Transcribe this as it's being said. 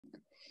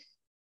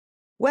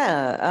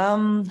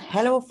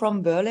Hello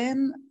from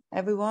Berlin,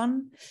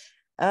 everyone.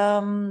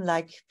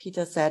 Like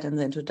Peter said in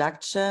the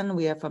introduction,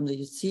 we are from the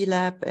UC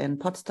Lab in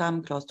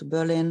Potsdam, close to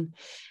Berlin,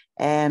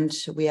 and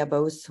we are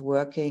both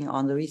working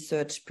on the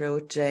research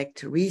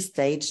project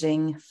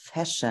Restaging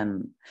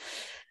Fashion.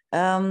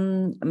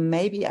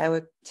 Maybe I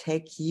will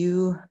take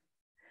you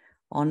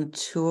on a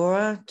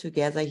tour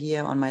together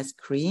here on my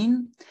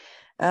screen.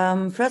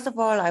 First of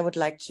all, I would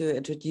like to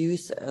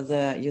introduce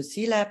the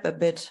UC Lab a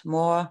bit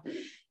more.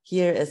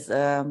 Here is,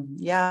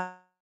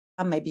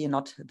 maybe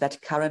not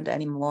that current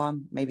anymore,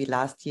 maybe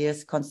last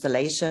year's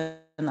constellation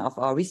of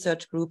our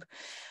research group.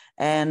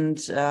 And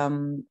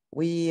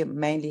we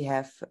mainly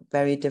have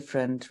very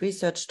different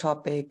research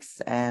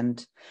topics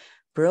and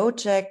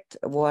project.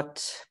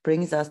 What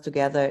brings us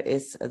together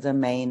is the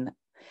main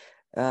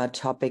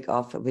topic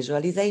of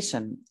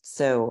visualization.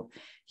 So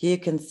here you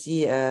can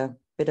see a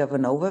bit of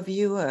an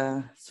overview,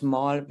 a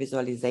small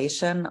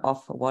visualization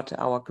of what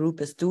our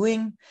group is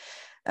doing.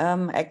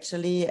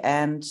 Actually,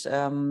 and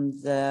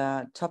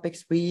the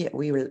topics we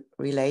will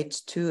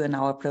relate to in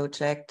our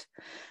project,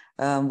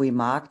 we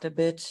marked a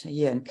bit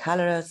here in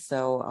colors.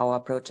 So our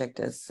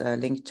project is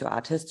linked to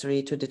art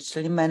history, to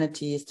digital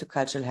humanities, to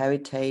cultural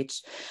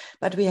heritage,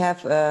 but we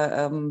have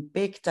a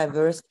big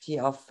diversity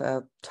of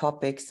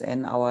topics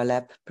in our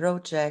lab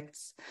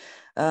projects,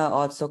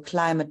 also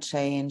climate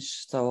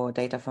change, so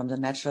data from the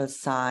natural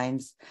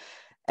science,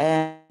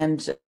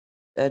 and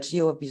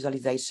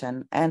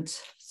geovisualization, and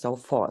so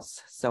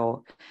forth.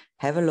 So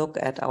have a look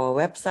at our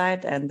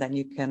website and then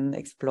you can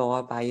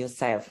explore by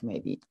yourself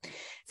maybe.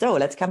 So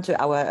let's come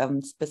to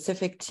our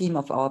specific team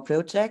of our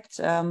project.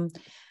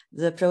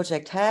 The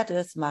project head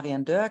is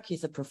Marian Dirk.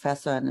 He's a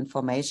professor in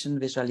information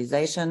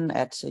visualization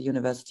at the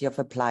University of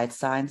Applied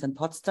Science in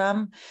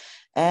Potsdam.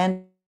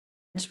 And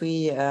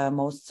we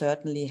most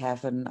certainly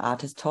have an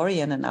art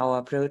historian in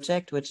our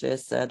project, which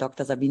is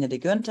Dr. Sabine de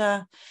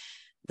Günther.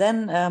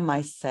 Then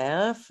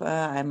myself,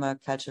 I'm a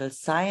cultural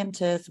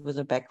scientist with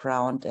a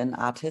background in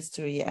art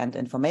history and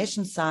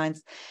information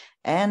science.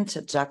 And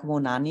Giacomo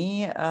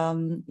Nanni,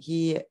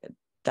 he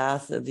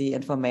does the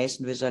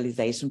information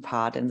visualization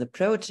part in the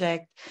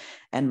project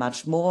and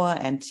much more,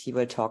 and he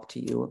will talk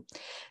to you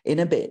in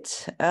a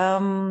bit.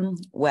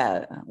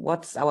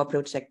 What's our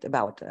project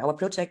about? Our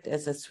project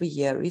is a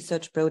 3-year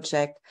research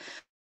project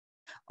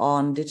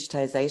on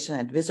digitization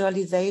and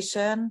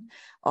visualization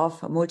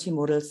of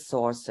multimodal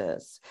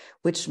sources,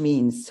 which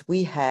means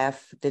we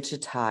have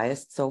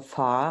digitized so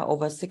far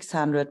over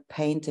 600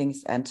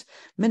 paintings and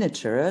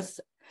miniatures.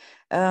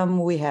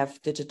 We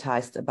have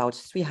digitized about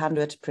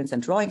 300 prints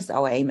and drawings.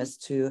 Our aim is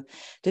to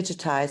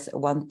digitize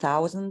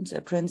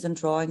 1,000 prints and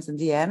drawings in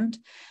the end.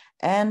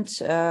 And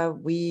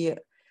we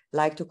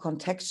like to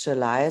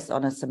contextualize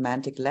on a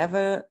semantic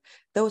level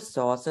those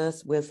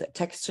sources with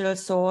textual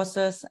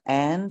sources,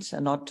 and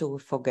not to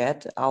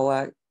forget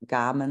our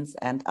garments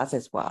and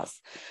accessoires.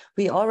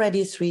 We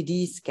already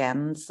 3D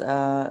scans,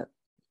 I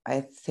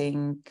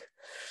think,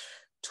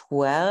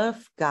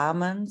 12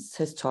 garments,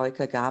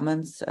 historical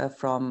garments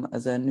from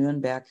the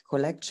Nuremberg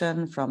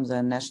collection, from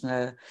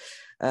the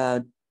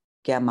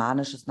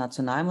Germanisches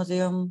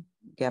Nationalmuseum,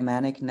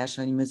 Germanic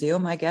National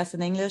Museum, I guess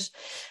in English,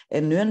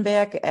 in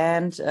Nuremberg.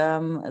 And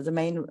the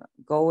main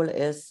goal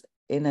is,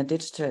 in a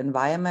digital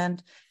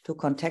environment, to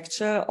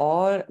contextualize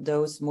all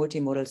those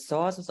multimodal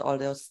sources, all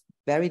those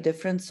very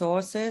different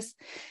sources.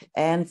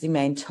 And the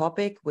main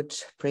topic,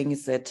 which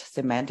brings it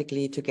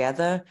semantically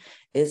together,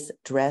 is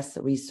dress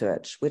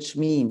research, which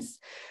means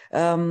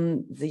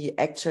the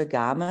actual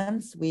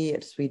garments we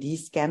 3D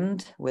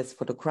scanned with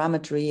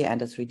photogrammetry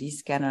and a 3D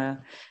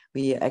scanner.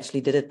 We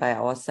actually did it by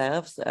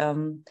ourselves.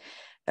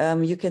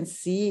 You can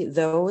see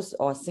those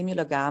or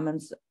similar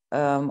garments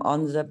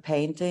on the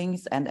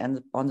paintings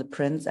and on the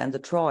prints and the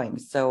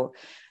drawings. So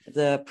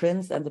the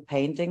prints and the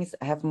paintings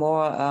have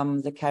more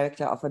the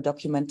character of a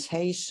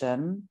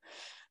documentation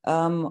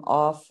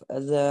of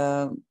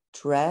the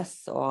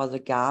dress or the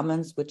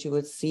garments which you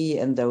will see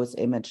in those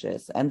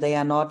images. And they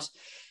are not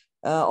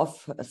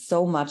of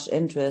so much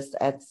interest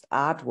as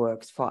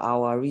artworks for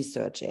our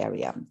research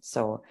area.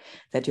 So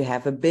that you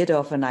have a bit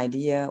of an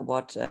idea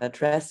what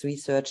dress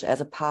research as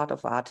a part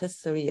of art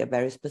history, a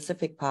very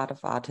specific part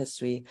of art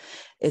history,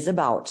 is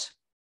about.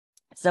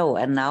 So,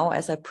 and now,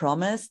 as I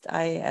promised,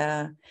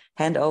 I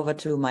hand over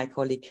to my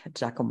colleague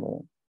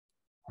Giacomo.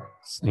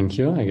 Thank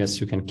you. I guess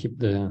you can keep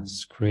the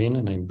screen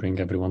and I bring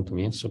everyone to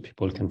me so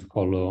people can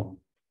follow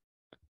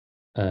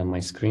my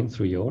screen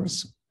through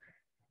yours.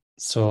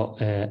 So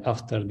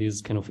after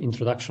this kind of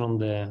introduction on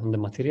the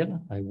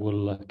material, I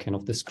will kind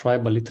of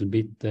describe a little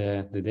bit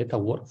the data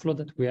workflow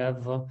that we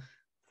have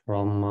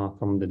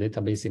from the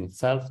database in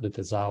itself, the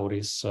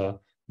thesauris.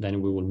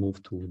 Then we will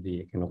move to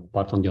the kind of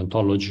part on the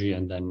ontology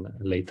and then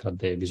later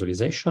the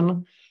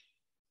visualization,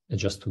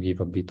 just to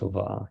give a bit of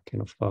a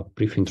kind of a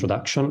brief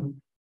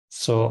introduction.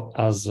 So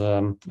as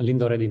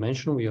Linda already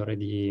mentioned, we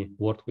already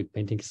worked with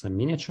paintings and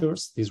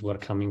miniatures. These were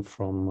coming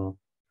from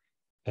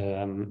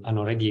an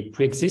already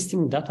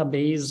pre-existing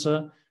database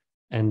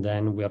And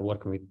then we are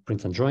working with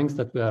print and drawings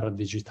that we are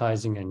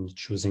digitizing and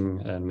choosing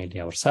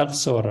mainly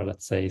ourselves, or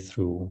let's say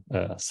through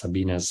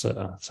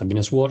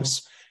Sabine's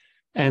works.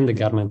 And the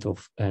garment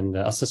and the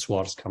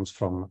accessoires comes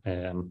from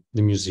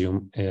the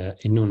museum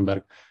in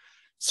Nuremberg.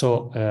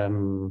 So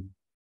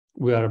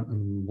we are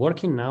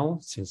working now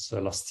since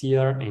last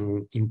year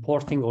in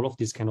importing all of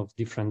these kind of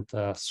different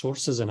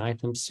sources and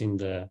items in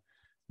the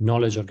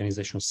knowledge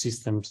organization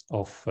systems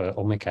of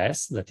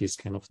OMKS, that is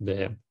kind of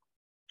the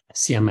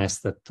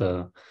CMS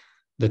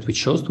that we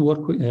chose to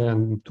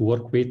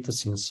work with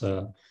since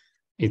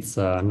it's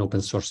an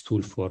open source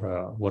tool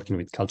for working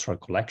with cultural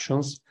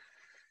collections.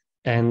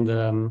 And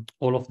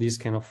all of these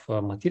kind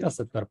of materials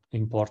that we're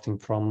importing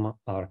from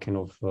are kind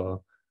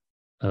of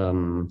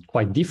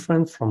quite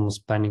different, from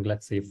spanning,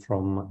 let's say,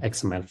 from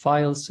XML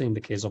files in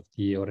the case of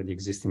the already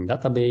existing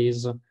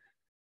database,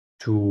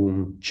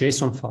 to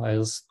JSON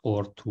files,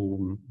 or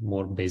to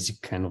more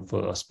basic kind of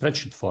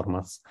spreadsheet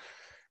formats.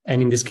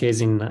 And in this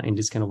case, in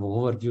this kind of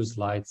overview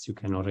slides, you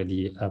can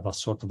already have a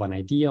sort of an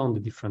idea on the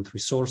different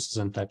resources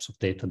and types of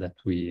data that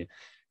we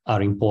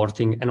are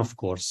importing. And of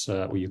course,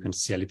 you can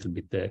see a little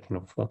bit the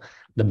kind of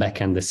the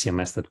backend, the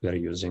CMS that we are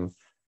using.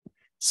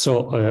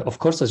 So, of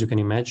course, as you can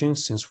imagine,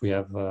 since we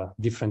have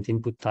different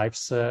input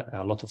types,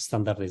 a lot of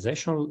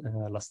standardization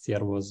last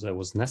year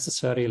was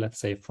necessary, let's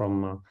say,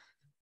 from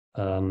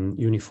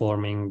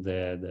uniforming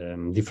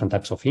the different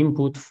types of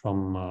input,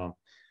 from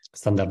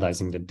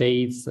standardizing the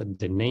dates,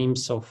 the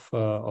names of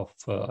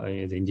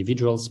the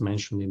individuals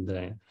mentioned in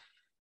the,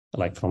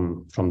 like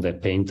from the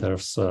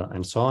painters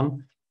and so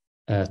on,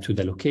 to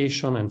the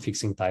location and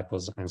fixing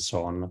typos and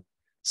so on.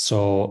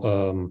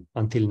 So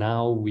until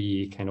now,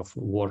 we kind of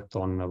worked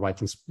on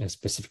writing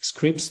specific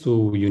scripts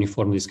to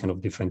uniform these kind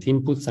of different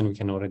inputs, and we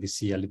can already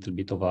see a little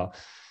bit of a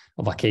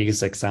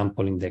case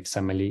example in the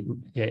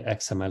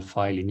XML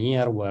file in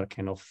here, where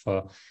kind of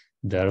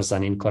there's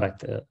an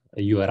incorrect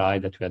URI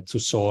that we had to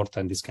sort,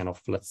 and this kind of,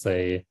 let's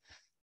say,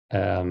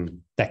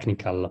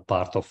 technical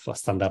part of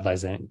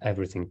standardizing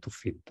everything to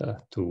fit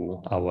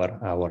to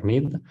our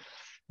need.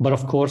 But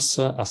of course,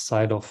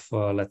 aside of,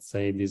 let's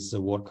say, this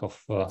work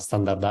of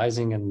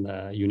standardizing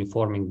and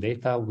uniforming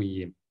data,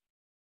 we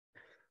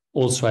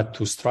also had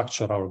to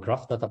structure our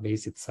graph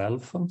database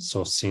itself.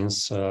 So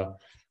since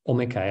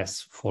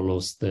OMKS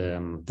follows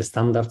the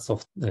standards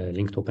of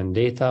linked open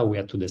data, we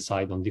had to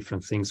decide on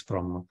different things,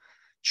 from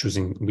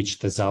choosing which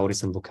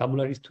thesaurus and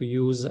vocabulary to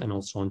use, and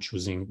also on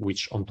choosing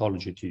which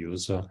ontology to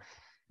use.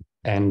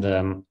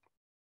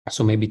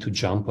 So maybe to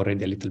jump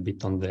already a little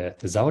bit on the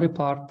thesauri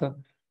part,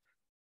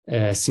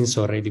 since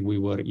already we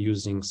were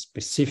using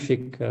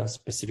specific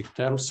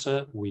terms,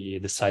 we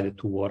decided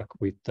to work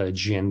with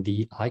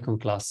GND, icon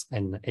class,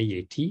 and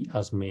AAT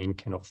as main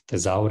kind of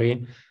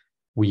thesauri.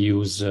 We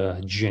use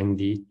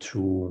GND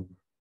to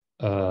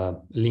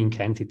link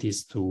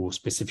entities to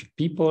specific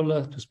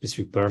people, to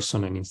specific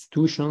person and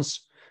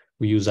institutions.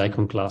 We use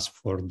icon class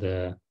for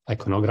the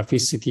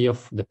iconographicity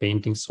of the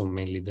painting, so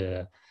mainly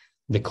the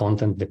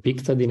content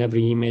depicted in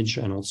every image,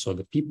 and also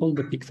the people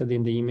depicted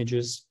in the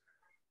images.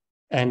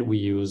 And we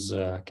use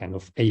kind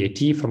of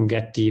AAT from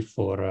Getty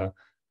for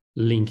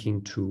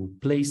linking to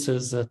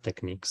places,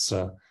 techniques,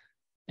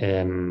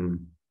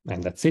 and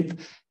that's it.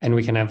 And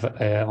we can have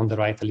on the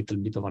right a little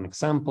bit of an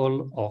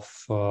example of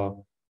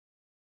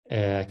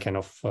kind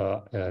of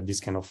this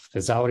kind of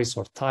thesaurus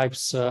or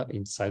types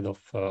inside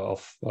of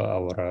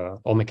our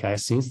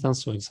OMKS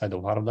instance, so inside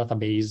of our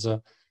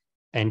database,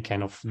 and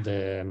kind of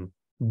the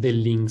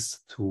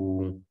links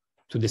to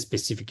the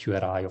specific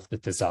URI of the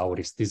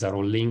thesaurus. These are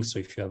all links, so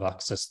if you have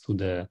access to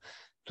the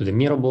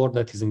Miro board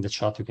that is in the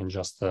chat, you can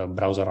just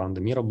browse around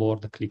the Miro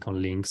board, click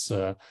on links,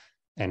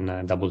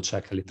 and double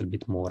check a little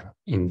bit more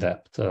in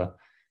depth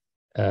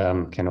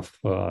kind of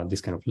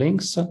these kind of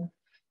links.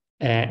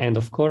 And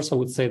of course, I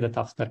would say that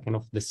after kind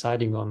of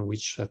deciding on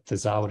which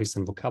thesaurus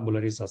and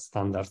vocabularies as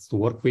standards to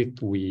work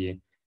with, we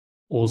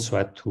also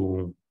had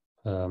to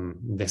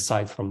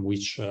decide from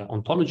which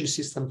ontology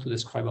system to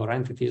describe our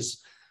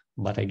entities.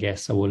 But I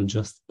guess I will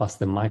just pass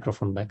the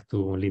microphone back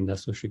to Linda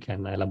so she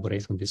can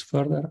elaborate on this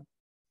further.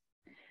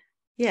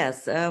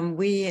 Yes,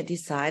 we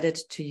decided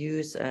to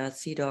use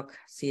CDOC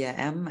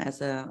CRM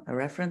as a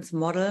reference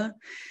model.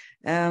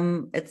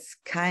 It's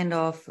kind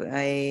of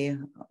a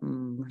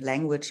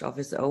language of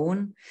its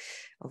own,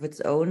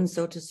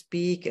 so to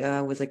speak,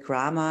 with a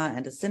grammar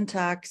and a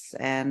syntax.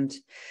 And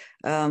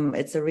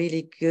it's a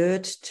really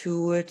good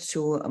tool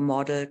to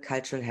model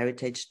cultural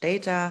heritage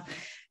data.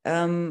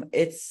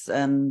 It's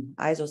an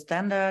ISO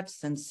standard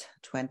since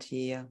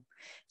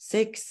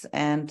 2006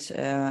 and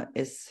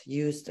is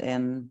used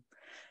in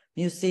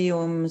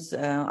museums,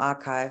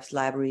 archives,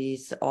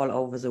 libraries all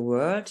over the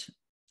world.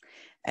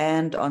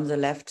 And on the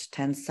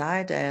left-hand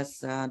side, as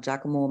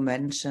Giacomo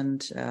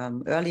mentioned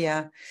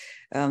earlier,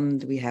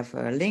 we have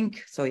a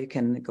link so you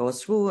can go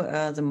through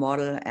the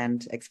model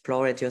and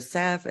explore it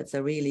yourself. It's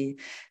a really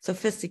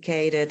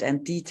sophisticated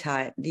and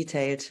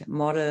detailed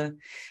model.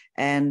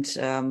 And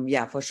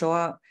yeah, for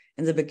sure,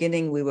 in the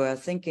beginning, we were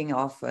thinking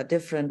of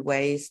different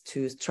ways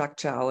to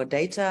structure our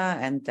data,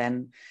 and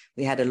then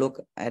we had a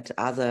look at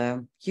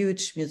other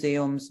huge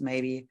museums,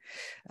 maybe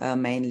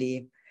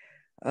mainly,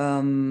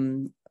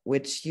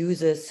 which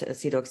uses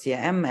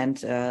CDOC-CRM, and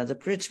the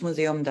British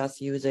Museum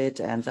does use it,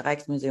 and the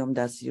Rijksmuseum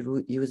does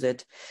use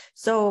it.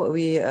 So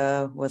we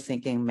were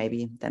thinking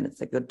maybe then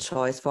it's a good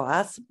choice for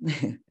us.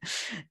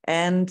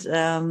 And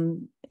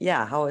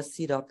yeah, how is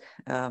CDOC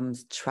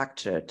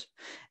structured?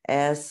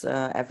 As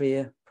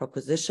every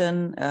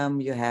proposition,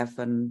 you have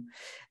an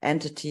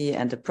entity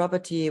and a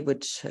property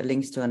which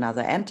links to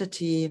another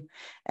entity.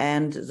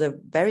 And the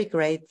very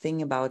great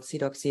thing about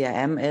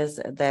CDOC-CRM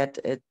is that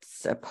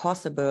it's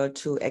possible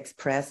to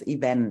express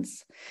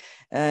events.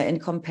 In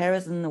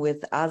comparison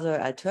with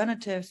other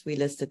alternatives we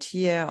listed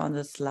here on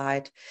the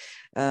slide,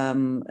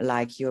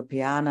 like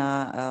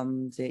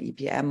Europeana, the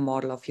EPM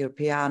model of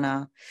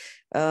Europeana,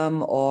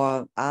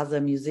 or other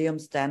museum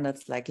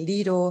standards like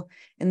Lido.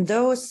 In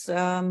those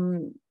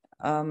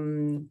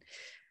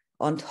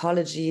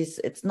ontologies,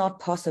 it's not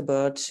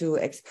possible to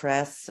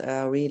express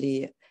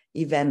really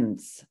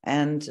events.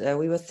 And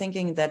we were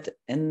thinking that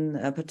in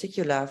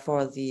particular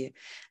for the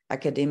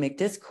academic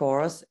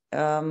discourse,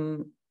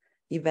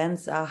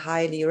 events are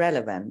highly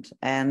relevant.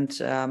 And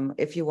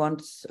if you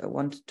want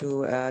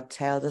to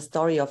tell the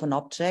story of an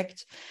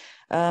object,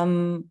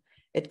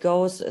 it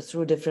goes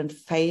through different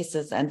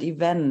phases and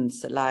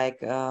events, like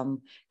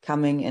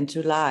coming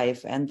into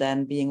life and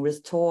then being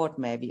restored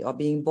maybe, or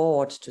being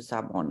bought to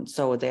someone.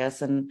 So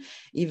there's an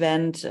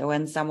event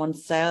when someone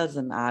sells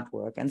an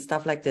artwork and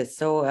stuff like this.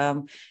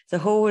 So the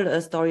whole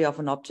story of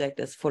an object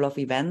is full of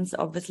events,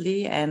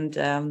 obviously. And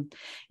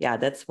yeah,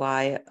 that's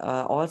why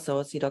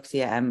also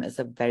CDOC-CRM is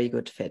a very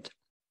good fit.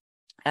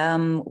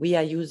 We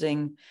are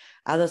using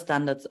other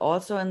standards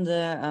also in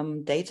the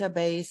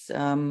database,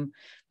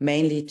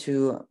 mainly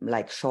to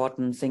like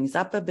shorten things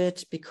up a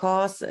bit,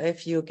 because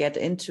if you get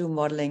into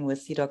modeling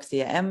with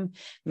CDOC-CRM,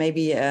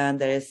 maybe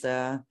there is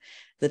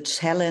the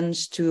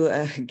challenge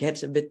to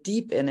get a bit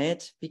deep in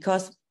it,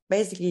 because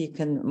basically you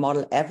can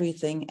model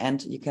everything,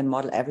 and you can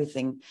model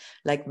everything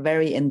like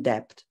very in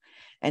depth.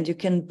 And you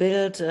can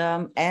build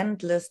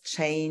endless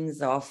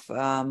chains of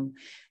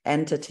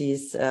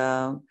entities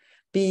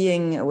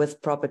being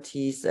with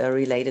properties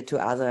related to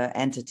other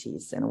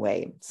entities in a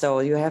way. So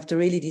you have to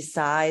really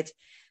decide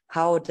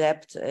how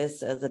depth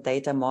is the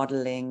data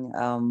modeling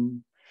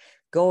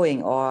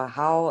going, or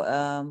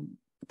how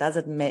does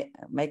it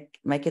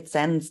make it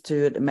sense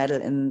to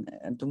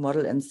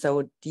model in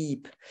so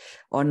deep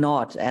or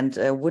not? And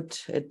would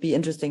it be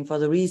interesting for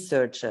the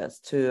researchers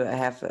to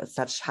have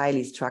such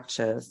highly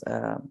structured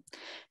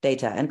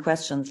data and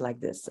questions like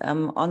this?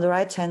 On the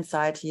right-hand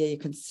side here, you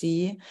can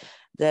see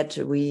that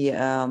we,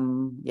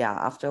 yeah,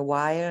 after a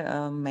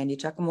while, mainly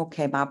Giacomo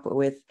came up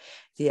with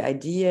the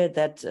idea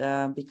that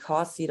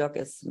because CDOC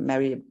is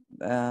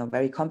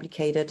very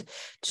complicated,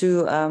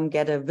 to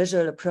get a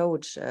visual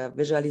approach,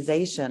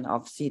 visualization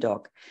of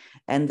CDOC.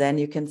 And then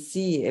you can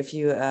see if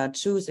you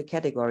choose a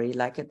category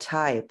like a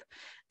type,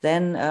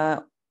 then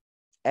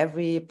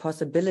every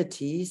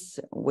possibilities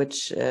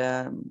which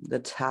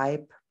the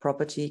type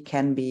property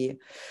can be,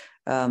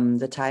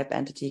 the type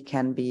entity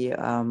can be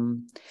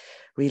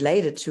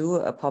related to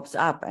pops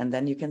up, and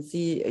then you can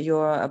see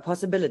your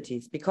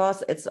possibilities,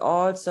 because it's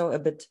also a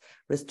bit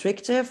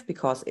restrictive,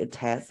 because it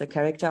has the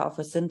character of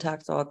a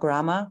syntax or a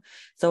grammar.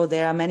 So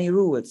there are many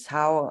rules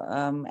how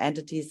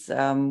entities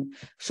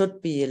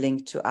should be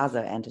linked to other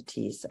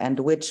entities, and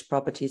which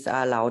properties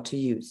are allowed to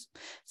use.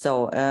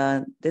 So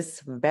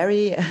this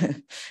very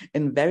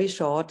in very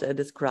short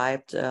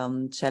described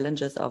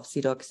challenges of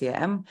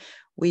CDOC-CRM,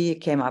 we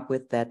came up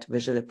with that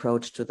visual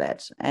approach to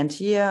that. And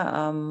here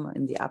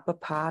in the upper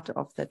part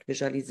of that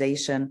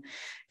visualization,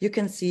 you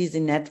can see the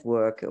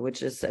network,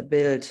 which is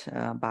built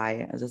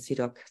by the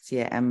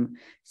CDOC-CRM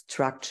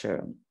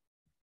structure.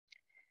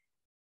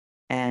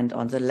 And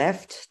on the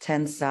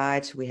left-hand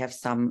side, we have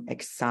some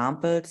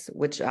examples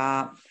which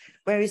are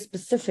very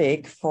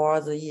specific for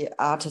the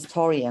art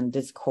historian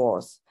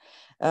discourse.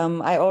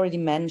 I already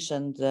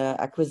mentioned the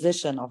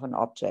acquisition of an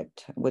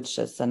object, which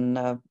is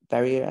a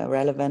very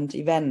relevant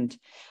event,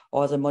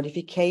 or the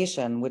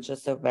modification, which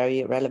is a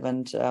very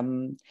relevant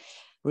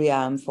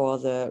realm for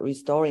the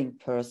restoring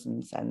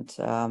persons, and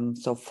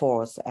so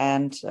forth.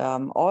 And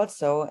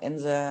also in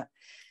the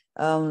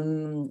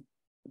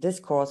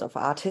discourse of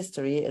art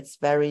history, it's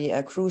very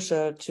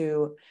crucial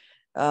to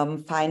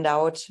find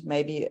out,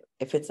 maybe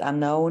if it's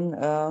unknown,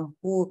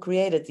 who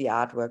created the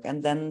artwork.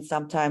 And then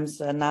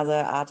sometimes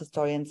another art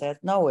historian says,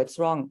 no, it's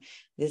wrong.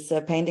 This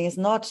painting is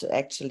not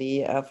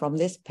actually from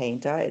this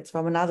painter, it's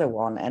from another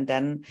one. And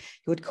then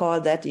you would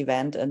call that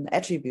event an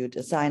attribute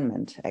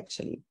assignment,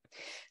 actually.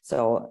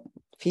 So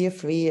feel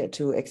free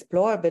to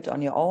explore a bit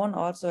on your own,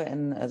 also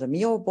in the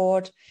Mio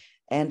board.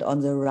 And on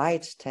the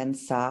right-hand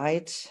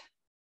side,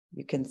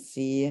 you can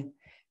see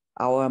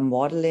our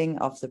modeling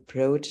of the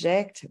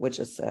project, which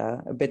is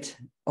a bit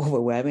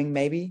overwhelming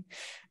maybe,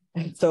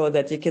 so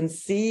that you can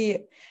see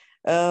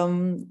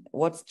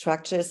what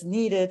structure is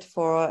needed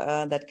for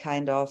that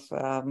kind of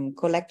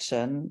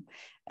collection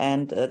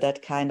and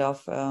that kind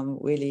of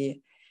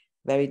really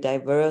very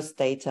diverse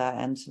data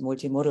and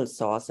multimodal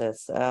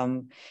sources.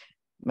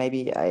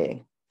 Maybe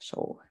I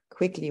show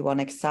quickly one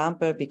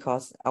example,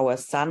 because our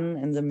sun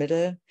in the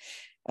middle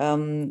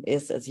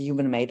is a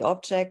human-made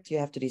object. You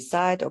have to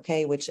decide,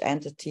 okay, which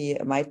entity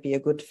might be a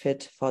good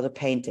fit for the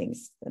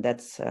paintings.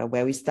 That's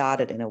where we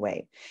started in a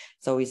way.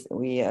 So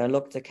we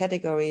looked at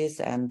categories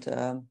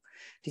and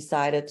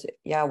decided,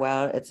 yeah,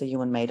 well, it's a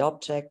human-made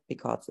object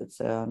because it's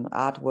an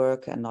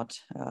artwork and not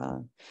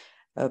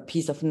a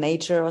piece of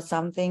nature or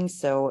something.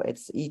 So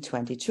it's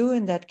E22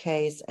 in that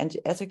case. And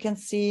as you can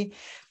see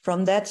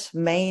from that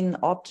main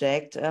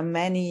object,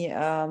 many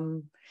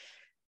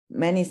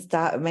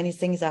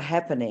things are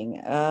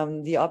happening.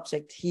 The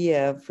object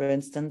here, for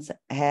instance,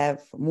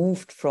 have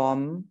moved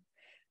from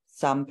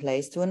some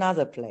place to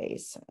another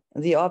place.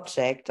 The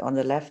object on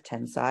the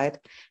left-hand side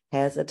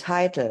has a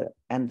title,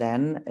 and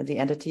then the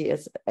entity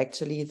is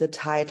actually the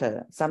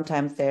title.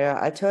 Sometimes there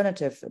are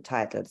alternative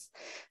titles.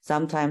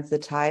 Sometimes the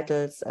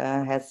titles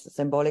has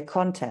symbolic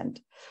content,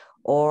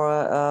 or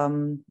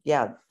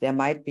yeah, there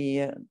might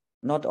be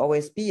not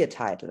always be a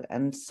title,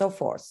 and so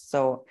forth.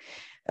 So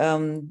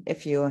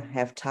if you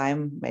have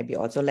time, maybe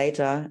also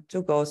later,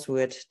 to go through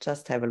it,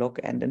 just have a look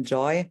and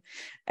enjoy.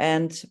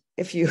 And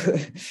if you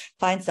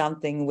find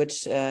something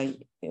which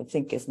you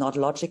think is not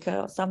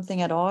logical or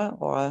something at all,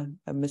 or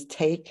a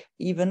mistake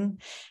even,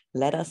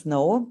 let us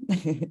know.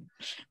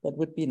 That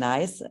would be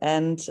nice.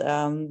 And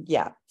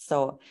yeah,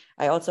 so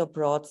I also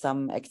brought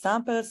some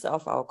examples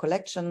of our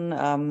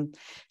collection.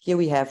 Here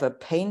we have a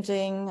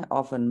painting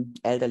of an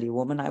elderly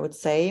woman, I would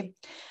say,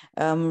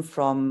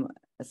 from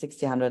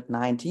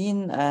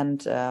 1619,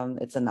 and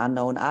it's an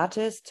unknown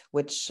artist,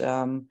 which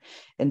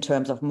in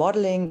terms of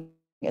modeling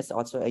is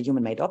also a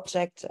human-made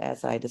object,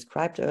 as I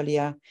described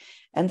earlier.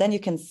 And then you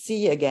can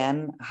see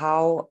again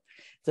how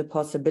the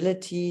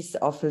possibilities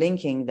of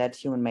linking that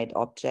human-made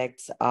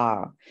objects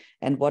are,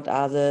 and what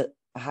are the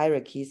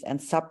hierarchies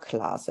and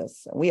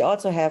subclasses. We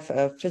also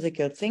have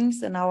physical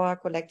things in our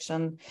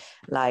collection,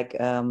 like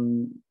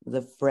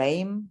the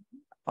frame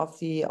of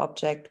the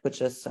object,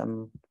 which is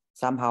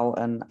somehow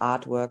an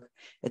artwork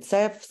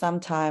itself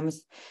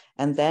sometimes.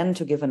 And then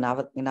to give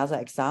another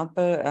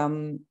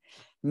example,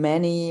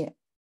 many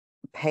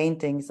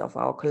paintings of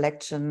our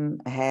collection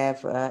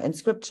have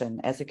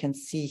inscription, as you can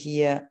see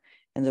here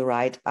in the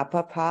right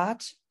upper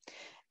part.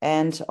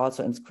 And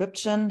also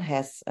inscription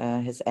has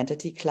his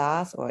entity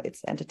class, or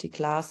its entity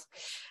class,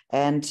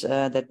 and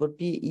that would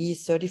be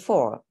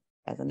E34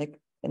 as an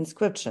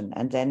inscription.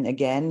 And then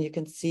again, you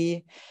can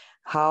see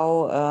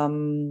how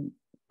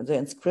the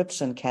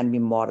inscription can be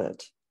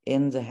modeled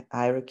in the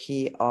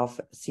hierarchy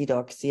of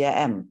CDOC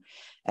CRM.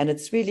 And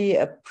it's really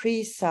a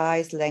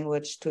precise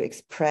language to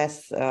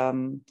express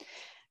the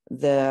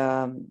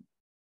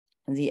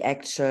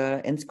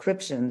actual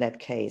inscription in that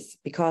case,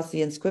 because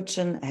the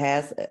inscription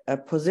has a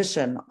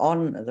position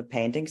on the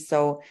painting.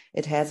 So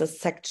it has a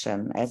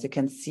section, as you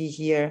can see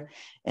here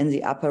in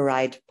the upper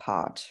right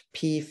part.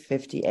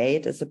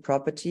 P58 is a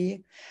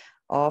property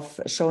of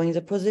showing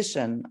the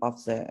position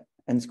of the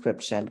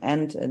inscription.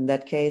 And in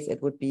that case,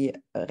 it would be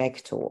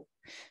recto.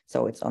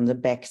 So it's on the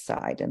back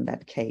side in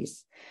that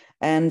case.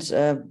 And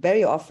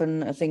very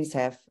often things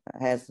have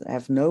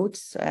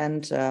notes,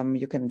 and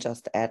you can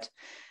just add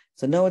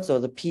the notes, or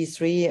the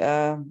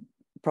P3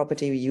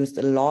 property we used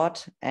a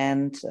lot.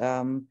 And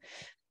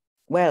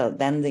well,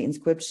 then the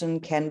inscription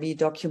can be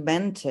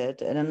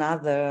documented in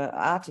another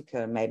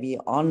article, maybe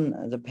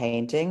on the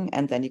painting,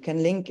 and then you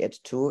can link it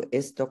to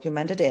is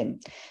documented in,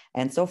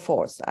 and so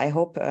forth. I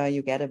hope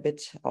you get a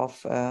bit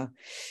of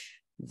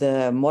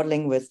the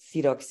modeling with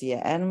CDOC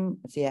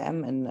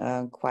CRM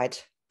in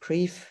quite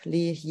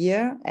briefly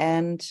here.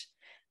 And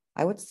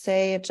I would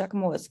say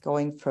Giacomo is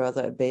going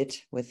further a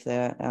bit with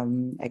the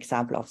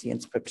example of the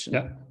inscription.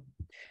 Yeah,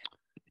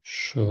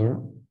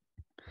 sure.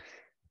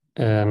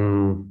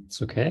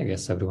 It's okay. I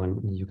guess everyone,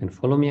 you can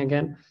follow me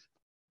again,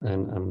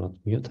 and I'm not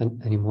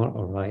muted anymore.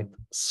 All right.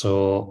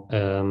 So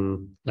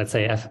let's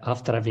say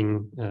after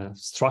having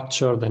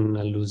structured and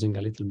losing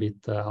a little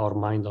bit our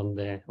mind on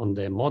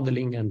the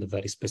modeling and the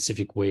very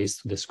specific ways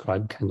to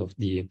describe kind of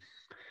the,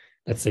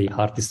 let's say,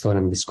 art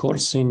historian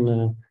discourse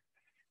in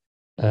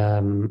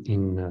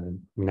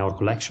our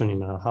collection,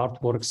 in our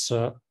artworks,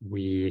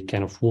 we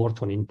kind of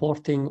worked on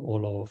importing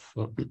all of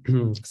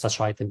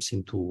such items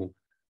into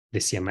the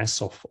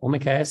CMS of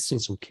OMKS. In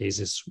some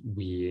cases,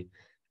 we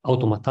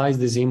automatize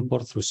this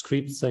import through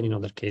scripts, and in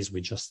other cases, we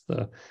just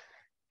do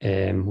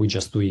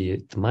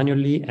it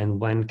manually. And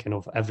when kind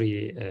of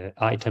every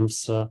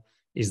items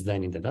is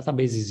then in the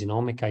databases in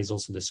Omeka, is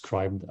also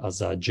described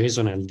as a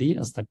JSON LD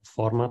as type of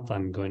format.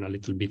 I'm going a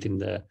little bit in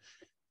the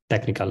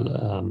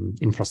technical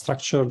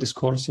infrastructure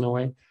discourse in a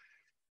way.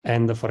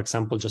 And for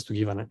example, just to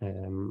give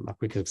a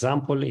quick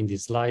example, in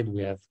this slide,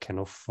 we have kind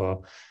of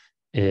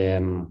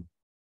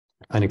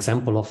an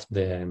example of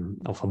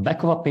a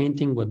back of a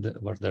painting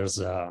where there's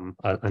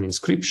an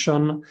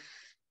inscription,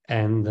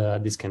 And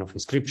this kind of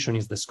inscription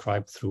is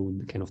described through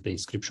the kind of the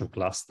inscription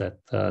class that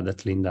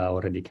that Linda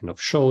already kind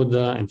of showed,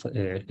 and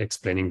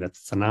explaining that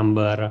it's a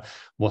number,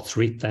 what's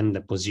written,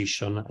 the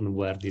position, and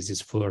where this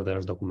is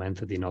further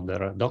documented in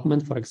other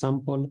document, for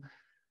example.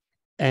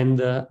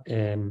 And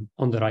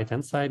on the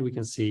right-hand side, we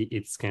can see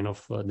it's kind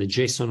of the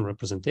JSON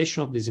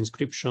representation of this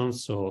inscription.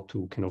 So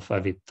to kind of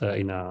have it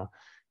in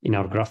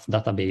our graph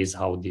database,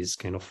 how these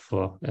kind of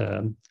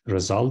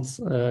results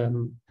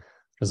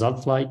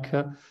like.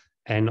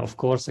 And of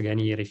course, again,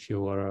 here, if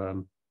you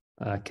are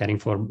caring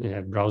for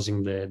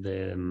browsing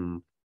the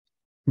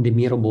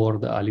mirror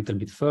board a little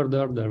bit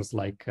further, there's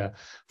like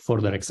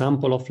further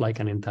example of like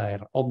an entire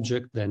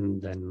object,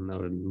 then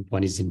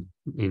one is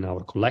in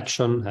our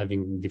collection,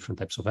 having different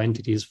types of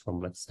entities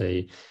from, let's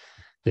say,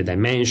 the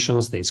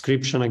dimensions, the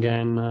inscription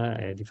again,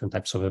 different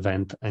types of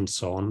event, and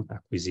so on,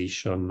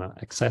 acquisition,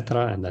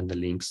 etc., and then the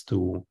links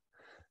to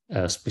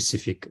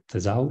specific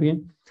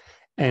thesauri.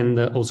 And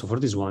also for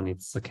this one,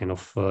 it's a kind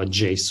of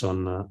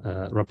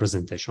JSON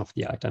representation of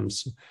the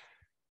items.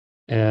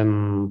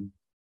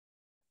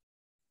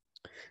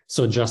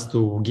 So just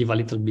to give a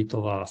little bit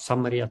of a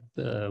summary at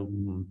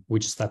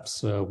which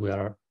steps we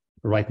are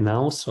right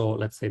now. So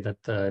let's say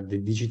that the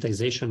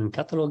digitization and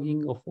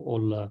cataloging of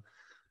all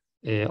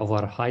of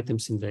our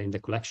items in the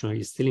collection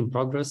is still in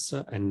progress.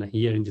 And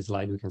here in this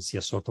slide, we can see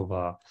a sort of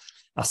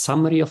a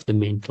summary of the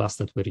main class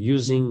that we're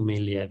using,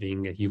 mainly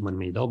having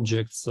human-made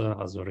objects,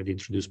 as already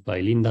introduced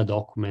by Linda,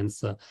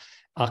 documents,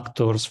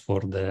 actors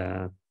for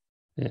the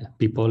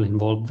people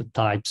involved,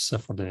 types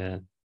for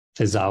the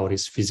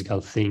thesauries, physical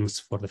things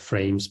for the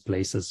frames,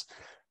 places,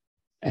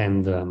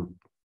 and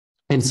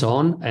so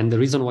on. And the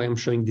reason why I'm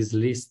showing this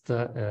list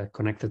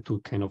connected to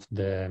kind of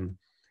the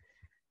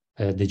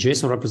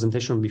JSON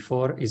representation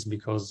before is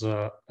because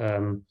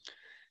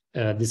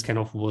this kind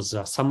of was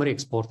a summary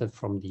exported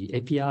from the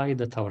API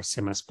that our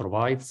CMS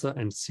provides,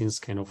 and since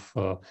kind of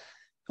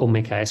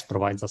OmakeIS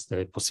provides us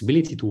the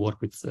possibility to work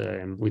with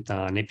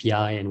an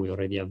API, and we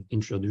already have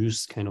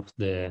introduced kind of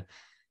the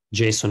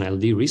JSON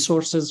LD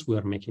resources, we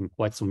are making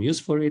quite some use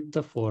for it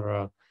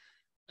for,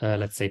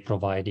 let's say,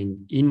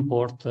 providing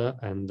import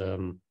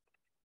and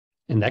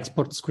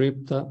export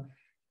script.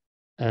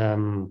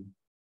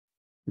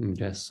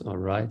 Yes, all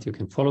right, you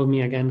can follow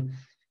me again.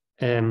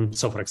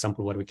 So, for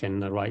example, where we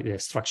can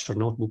write structured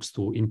notebooks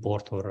to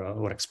import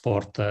or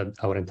export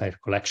our entire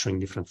collection in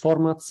different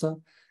formats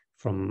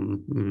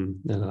from,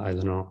 I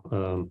don't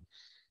know,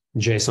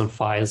 JSON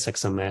files,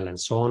 XML, and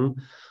so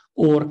on,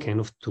 or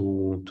kind of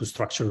to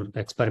structure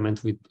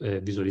experiment with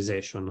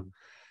visualization.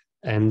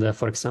 And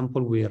for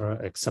example, we are,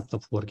 except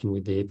of working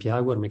with the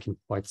API, we're making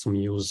quite some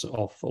use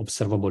of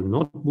observable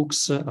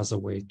notebooks as a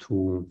way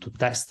to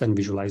test and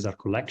visualize our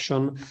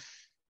collection.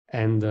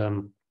 And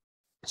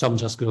so I'm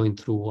just going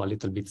through a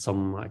little bit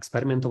some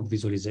experimental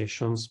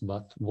visualizations,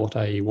 but what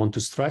I want to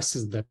stress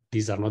is that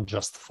these are not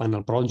just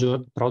final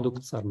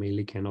products, are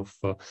mainly kind of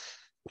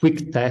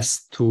quick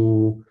tests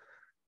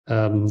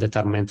that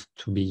are meant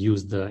to be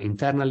used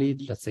internally,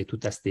 let's say to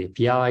test the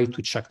API,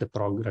 to check the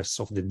progress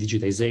of the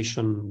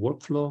digitization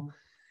workflow,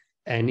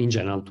 and in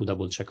general to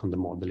double check on the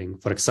modeling.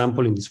 For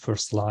example, in this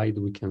first slide,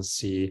 we can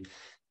see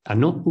a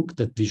notebook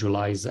that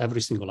visualizes every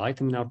single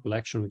item in our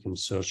collection. We can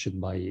search it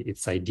by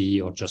its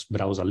ID or just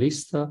browse a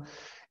list.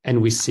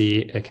 And we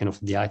see a kind of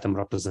the item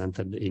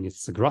represented in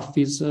its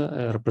graphics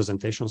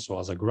representation, so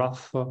as a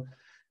graph.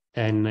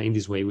 And in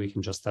this way, we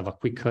can just have a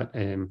quick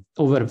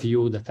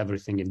overview that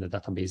everything in the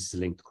database is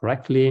linked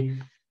correctly,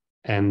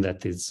 and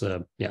that is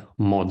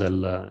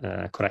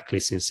modeled correctly,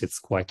 since it's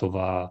quite of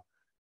a,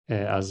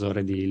 as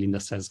already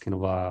Linda says, kind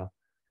of a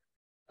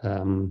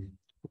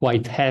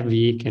quite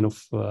heavy kind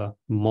of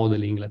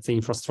modeling, let's say,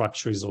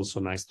 infrastructure. Is also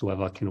nice to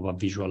have a kind of a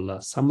visual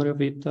summary of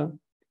it.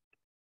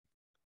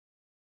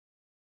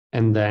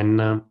 And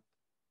then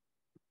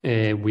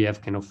we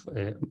have kind of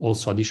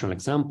also additional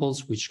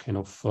examples, which kind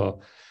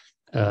of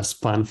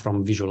span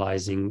from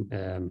visualizing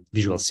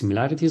visual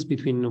similarities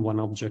between one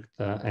object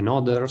and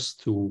others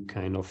to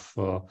kind of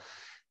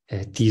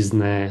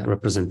Tisne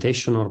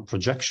representation or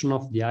projection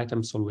of the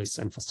items, always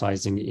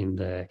emphasizing in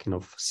the kind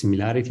of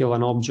similarity of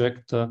an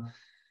object,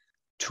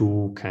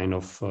 to kind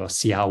of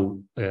see how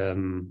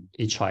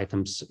each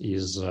item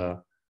is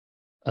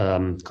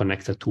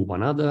connected to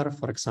one another,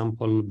 for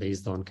example,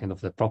 based on kind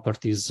of the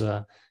properties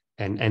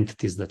and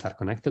entities that are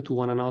connected to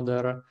one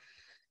another,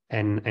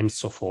 and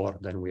so forth.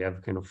 Then we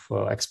have kind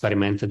of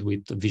experimented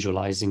with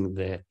visualizing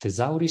the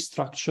thesauri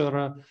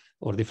structure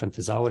or different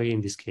thesauri.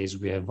 In this case,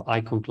 we have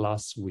icon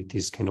class with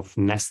this kind of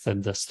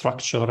nested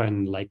structure,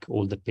 and like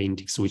all the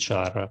paintings which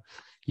are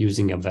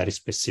using a very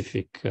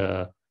specific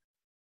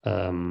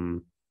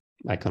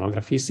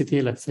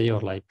iconographicity, let's say,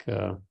 or like,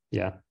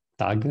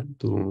 tag,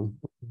 to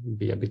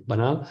be a bit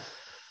banal,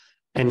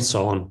 and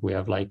so on. We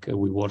have like,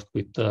 we work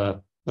with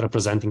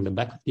representing the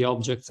back of the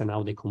objects and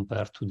how they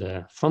compare to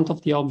the front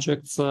of the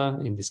objects,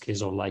 in this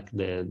case, or like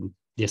the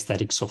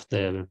aesthetics of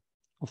the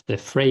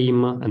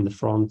frame and the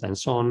front and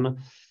so on.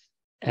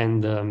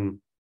 And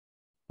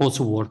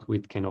also work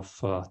with kind of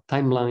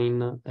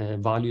timeline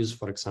values,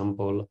 for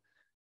example,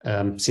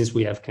 Since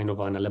we have kind of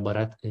an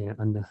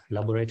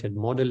elaborated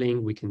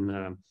modeling, we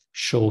can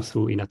show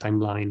through in a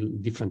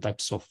timeline different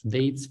types of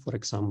dates. For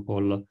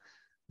example,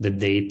 the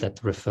date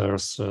that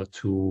refers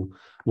to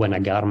when a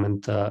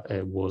garment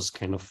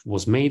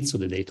was made, so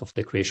the date of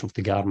the creation of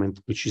the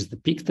garment, which is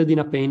depicted in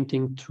a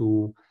painting,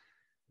 to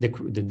the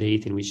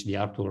date in which the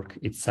artwork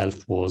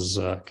itself was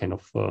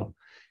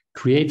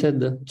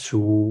created,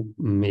 to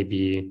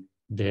maybe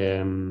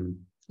the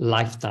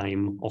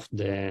lifetime of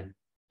the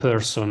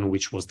person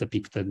which was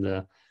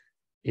depicted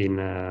in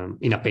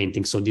a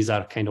painting. So these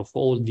are kind of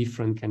all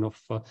different kind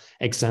of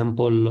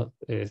example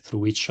through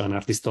which an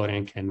art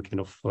historian can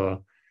kind of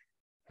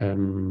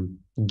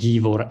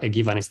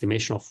give an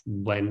estimation of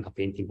when a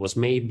painting was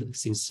made,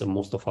 since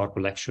most of our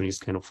collection is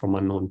kind of from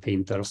unknown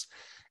painters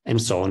and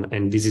so on.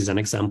 And this is an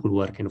example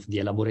where kind of the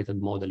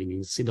elaborated modeling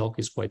in CDOC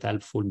is quite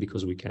helpful,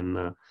 because we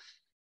can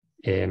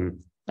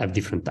have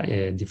different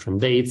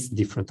dates,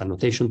 different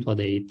annotation to a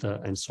date,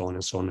 and so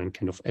on, and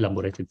kind of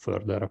elaborate it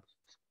further.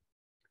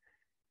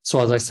 So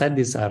as I said,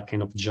 these are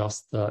kind of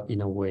just in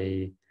a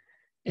way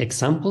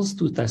examples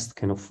to test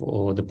kind of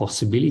the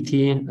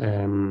possibility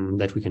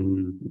that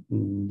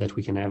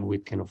we can have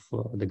with kind of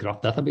the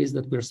graph database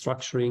that we're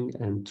structuring,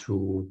 and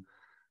to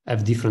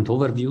have different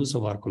overviews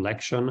of our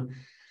collection.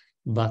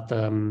 But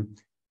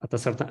at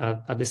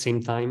the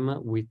same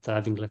time, with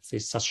having, let's say,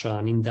 such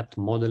an in-depth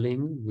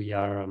modeling, we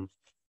are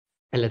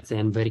let's say,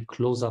 and very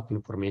close-up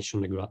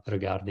information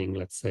regarding,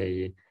 let's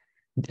say,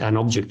 an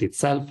object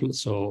itself.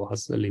 So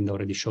as Linda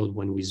already showed,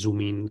 when we zoom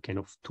in kind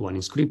of to an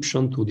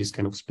inscription, to this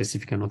kind of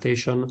specific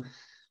annotation,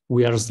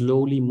 we are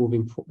slowly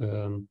moving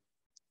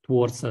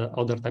towards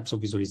other types of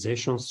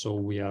visualizations. So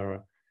we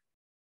are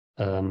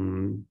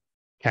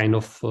kind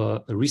of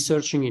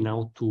researching in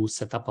how to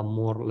set up a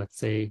more, let's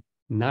say,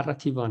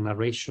 narrative or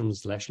narration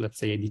 / let's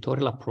say,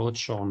 editorial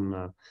approach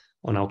on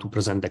how to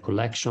present the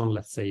collection,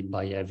 let's say,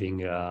 by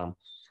having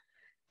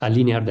a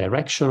linear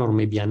direction, or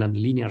maybe a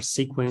nonlinear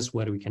sequence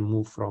where we can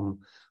move from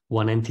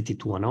one entity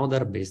to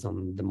another based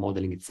on the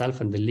modeling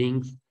itself and the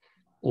length,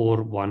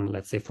 or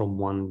let's say, from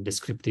one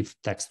descriptive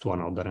text to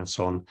another, and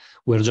so on.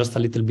 We're just a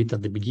little bit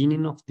at the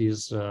beginning of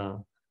this,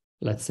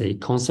 let's say,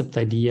 concept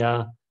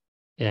idea,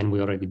 and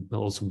we're already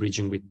also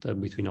bridging with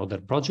between other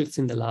projects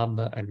in the lab,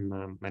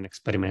 and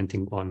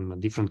experimenting on a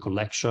different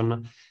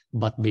collection.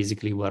 But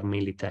basically, we're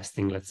mainly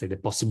testing, let's say, the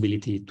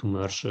possibility to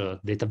merge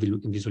data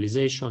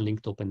visualization,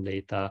 linked open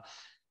data,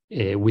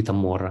 with a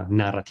more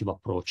narrative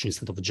approach,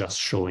 instead of just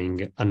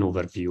showing an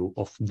overview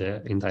of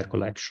the entire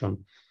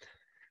collection.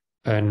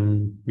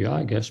 And yeah,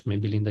 I guess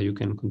maybe Linda, you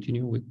can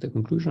continue with the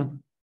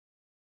conclusion.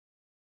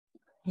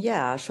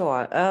 Yeah,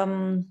 sure.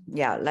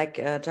 Yeah, like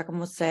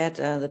Giacomo said,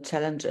 the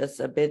challenge is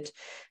a bit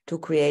to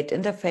create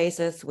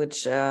interfaces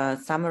which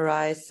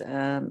summarize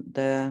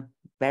the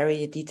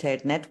very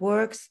detailed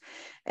networks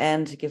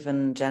and give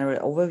a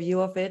general overview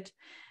of it.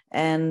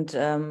 And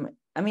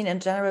I mean, in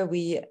general,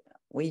 we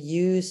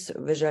use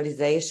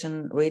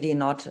visualization really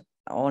not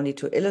only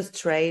to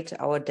illustrate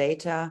our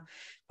data,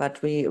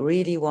 but we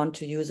really want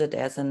to use it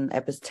as an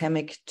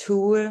epistemic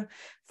tool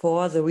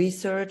for the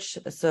research,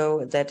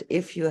 so that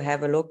if you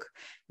have a look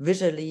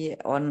visually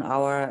on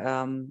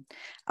our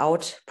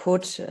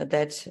output,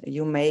 that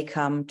you may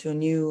come to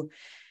new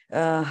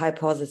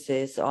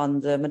hypotheses on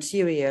the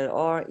material,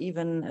 or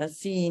even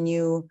see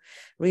new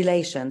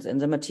relations in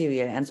the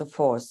material, and so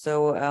forth.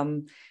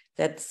 So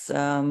that's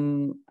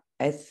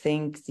I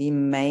think the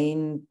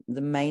main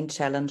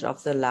challenge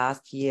of the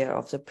last year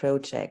of the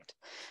project,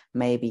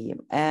 maybe.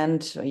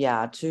 And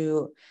yeah,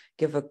 to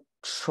give a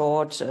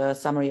short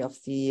summary of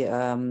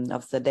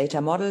the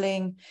data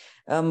modeling,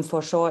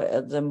 for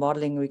sure, the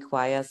modeling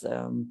requires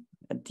sometimes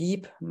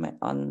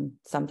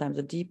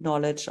a deep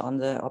knowledge on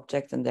the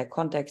objects and their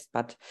context,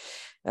 but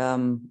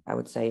I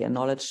would say a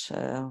knowledge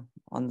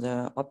on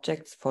the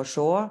objects for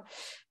sure.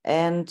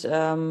 And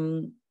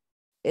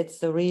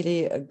it's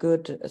really a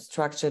good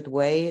structured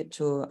way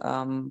to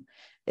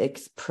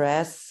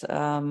express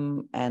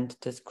and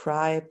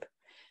describe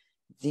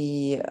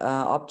the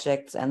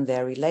objects and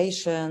their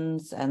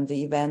relations, and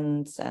the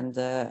events and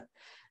the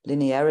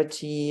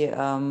linearity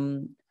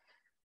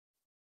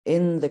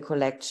in the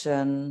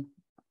collection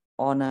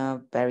on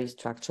a very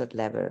structured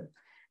level.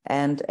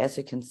 And as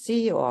you can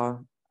see,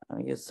 or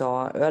you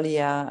saw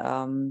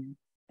earlier,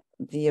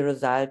 the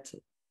results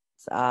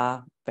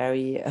are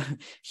very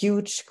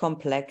huge,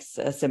 complex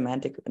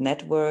semantic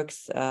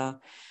networks.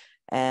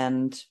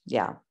 And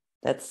yeah,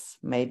 that's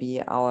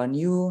maybe our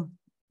new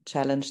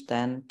challenge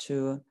then,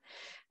 to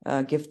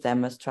give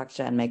them a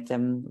structure and make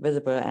them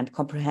visible and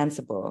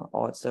comprehensible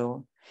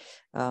also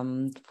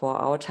for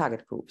our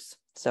target groups.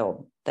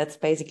 So that's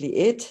basically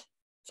it.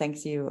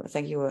 Thank you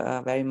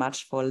very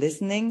much for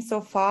listening so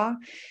far.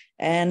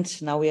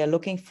 And now we are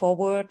looking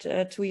forward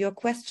to your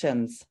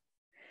questions.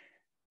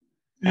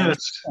 Yes.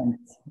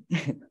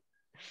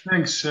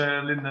 Thanks,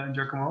 Linda and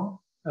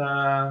Giacomo.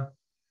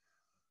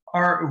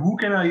 Who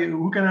can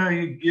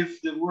I give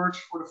the word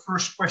for the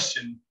first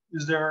question?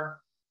 Is there?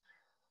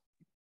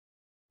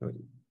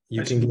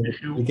 You can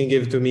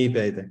give it to me,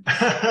 Peter.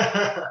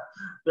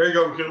 There you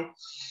go, Gil.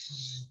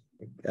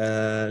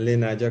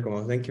 Linda,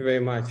 Giacomo, thank you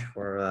very much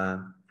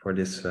for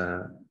this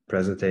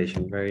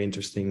presentation. Very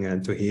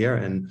interesting to hear,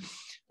 and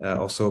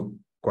also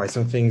quite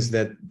some things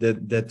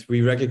that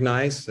we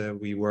recognize.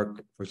 We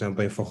work, for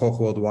example, in Van Gogh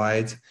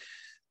Worldwide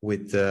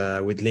with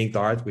linked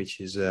art, which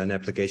is an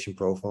application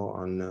profile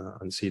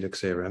on symbolic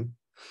CRM.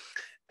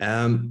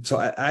 So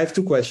I have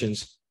two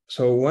questions.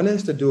 So one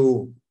has to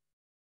do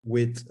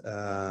with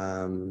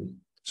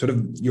sort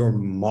of your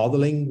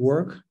modeling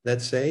work,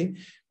 let's say,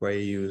 where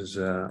you use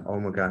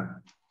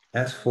Omega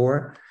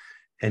S4.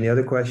 And the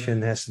other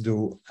question has to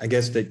do, I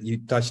guess, that you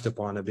touched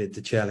upon a bit,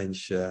 the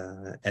challenge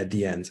at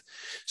the end.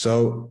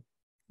 So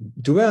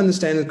do I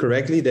understand it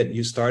correctly that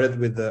you started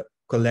with the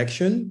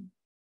collection?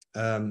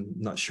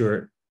 Not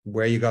sure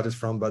where you got it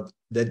from, but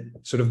that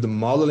sort of the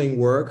modeling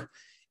work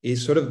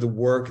is sort of the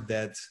work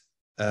that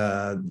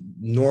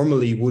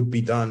normally would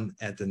be done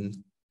at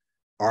an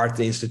art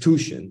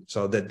institution,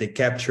 so that they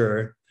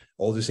capture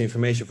all this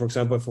information. For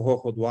example, Van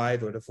Gogh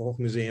Worldwide or the Van Gogh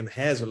Museum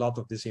has a lot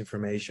of this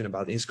information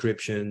about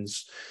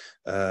inscriptions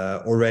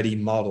already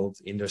modeled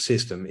in their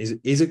system.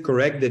 Is it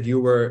correct that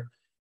you were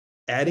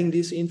adding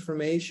this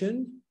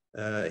information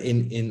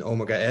in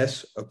Omega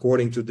S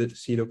according to the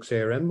symbolic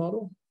CRM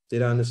model?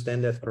 Did I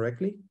understand that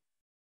correctly?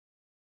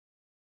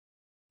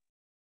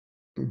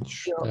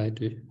 Should I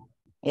do?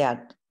 Yeah,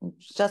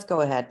 just go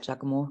ahead,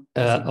 Giacomo.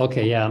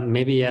 Okay, yeah,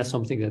 maybe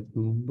something that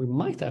we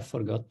might have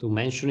forgot to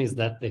mention is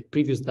that the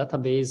previous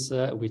database,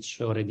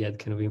 which already had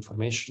kind of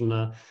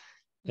information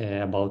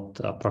about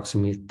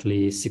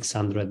approximately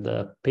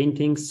 600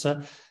 paintings,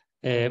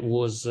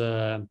 was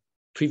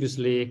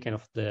previously kind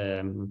of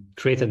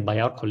created by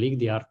our colleague,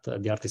 the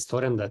art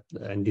historian,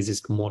 and this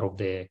is more of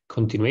the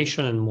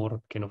continuation and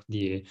more kind of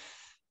the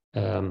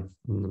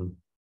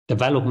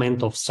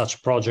development of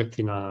such project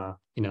in a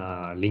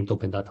linked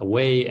open data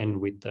way, and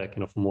with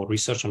kind of more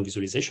research and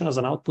visualization as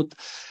an output.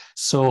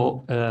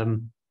 So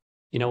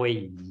in a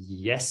way,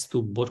 yes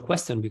to both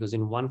questions, because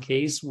in one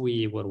case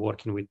we were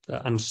working with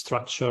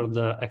unstructured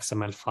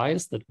XML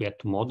files that we had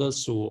to model.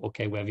 So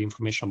okay, we have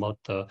information about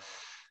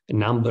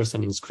numbers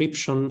and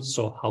inscriptions.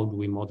 So how do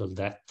we model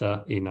that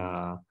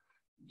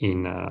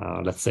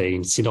let's say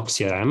in symbolic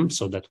CRM,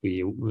 so that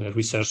we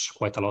researched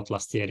quite a lot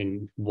last year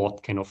in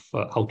what kind of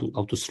how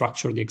to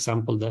structure the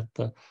example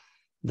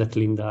that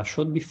Linda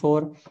showed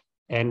before.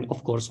 And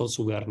of course,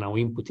 also we are now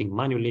inputting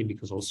manually,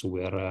 because also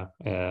we are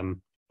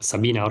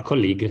Sabina, our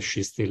colleague,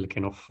 she's still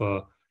kind of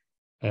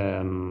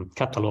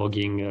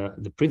cataloging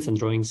the prints and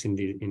drawings in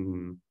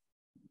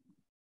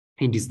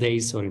these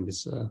days, or in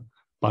this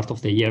part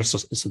of the year, so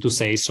to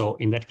say. So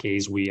in that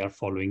case, we are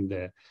following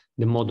the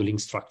modeling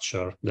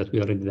structure that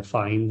we already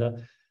defined.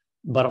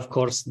 But of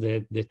course,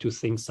 the two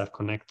things are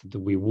connected.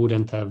 We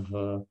wouldn't have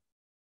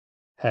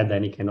had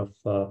any kind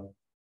of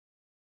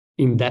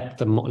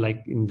in-depth,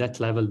 like in that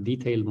level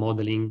detailed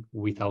modeling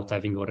without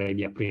having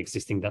already a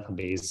pre-existing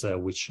database,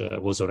 which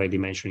was already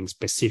mentioning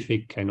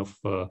specific kind of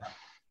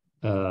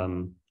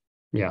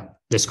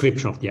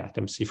description of the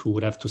items. If we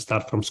would have to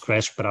start from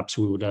scratch, perhaps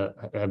we would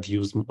have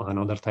used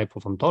another type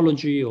of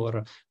ontology,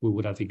 or we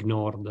would have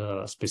ignored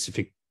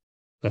specific,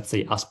 let's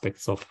say,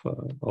 aspects of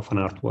an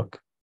artwork.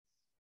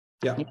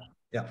 Yeah.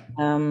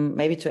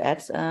 Maybe to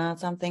add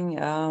something,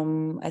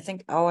 I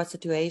think our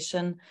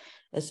situation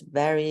is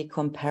very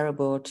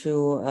comparable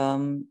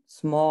to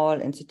small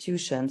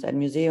institutions and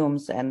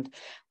museums, and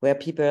where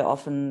people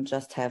often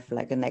just have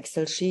like an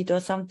Excel sheet or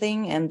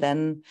something, and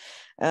then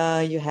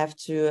you have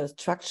to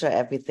structure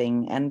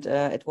everything. And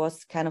it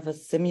was kind of a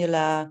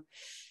similar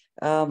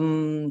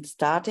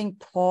starting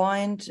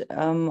point.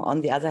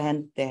 On the other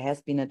hand, there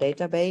has been a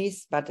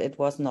database, but it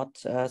was not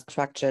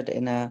structured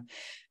in a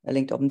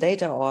linked open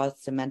data or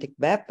semantic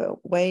web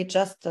way,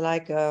 just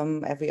like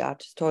every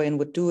art historian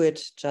would do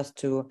it, just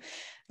to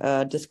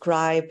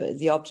describe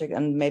the object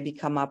and maybe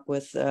come up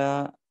with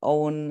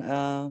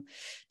own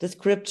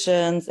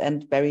descriptions,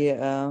 and very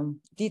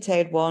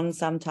detailed ones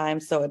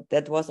sometimes. So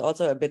that was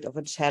also a bit of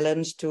a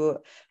challenge to,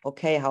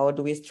 okay, how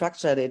do we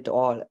structure it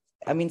all?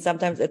 I mean,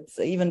 sometimes it's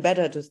even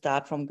better to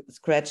start from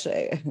scratch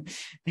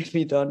if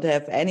you don't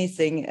have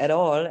anything at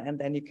all, and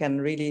then you can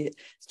really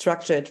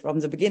structure it from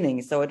the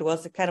beginning. So it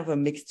was a kind of a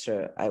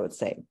mixture, I would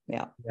say.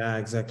 Yeah. Yeah,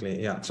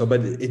 exactly. Yeah. So, but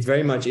it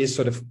very much is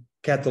sort of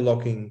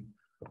cataloging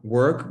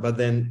work, but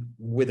then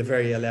with a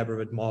very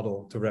elaborate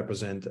model to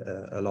represent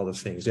a lot of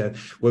things. Yeah,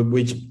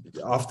 which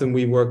often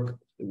we work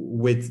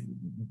with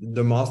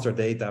the master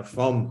data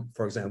from,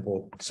 for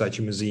example, such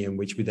a museum,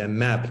 which we then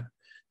map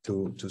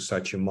to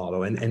such a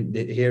model. And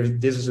here,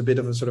 this is a bit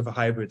of a sort of a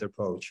hybrid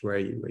approach where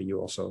you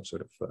also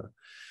sort of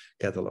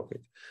catalog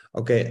it.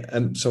 Okay.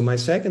 So my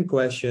second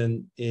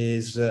question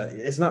is,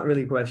 it's not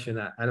really a question.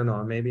 I don't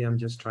know, maybe I'm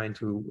just trying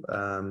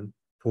to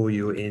pull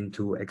you in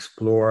to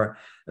explore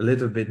a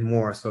little bit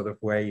more sort of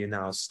where you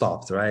now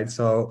stopped, right?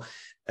 So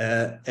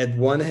at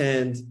one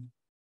hand,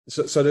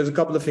 so there's a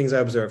couple of things I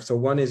observed. So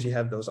one is you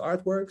have those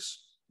artworks,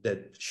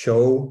 that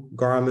show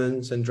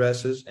garments and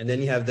dresses, and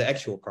then you have the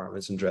actual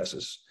garments and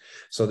dresses.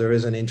 So there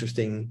is an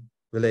interesting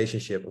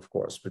relationship, of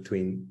course,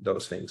 between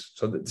those things.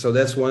 So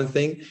that's one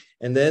thing.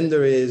 And then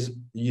there is,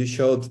 you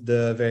showed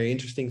the very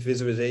interesting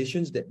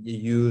visualizations that you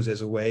use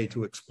as a way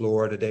to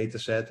explore the data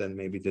set and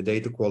maybe the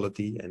data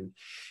quality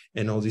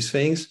and all these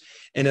things.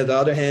 And on the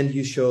other hand,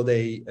 you showed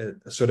a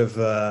sort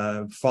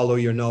of follow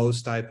your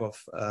nose type of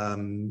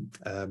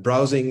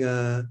browsing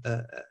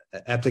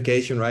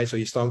application, right? So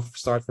you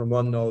start from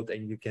one node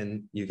and you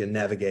can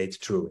navigate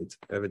through it,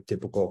 a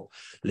typical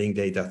link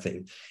data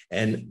thing.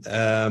 And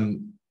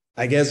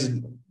I guess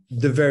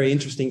the very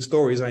interesting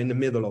stories are in the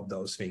middle of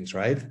those things,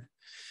 right?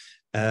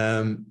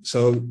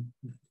 So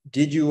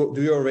do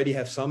you already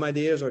have some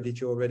ideas, or did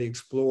you already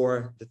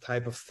explore the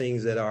type of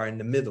things that are in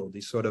the middle,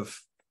 these sort of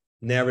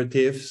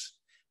narratives,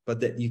 but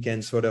that you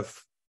can sort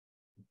of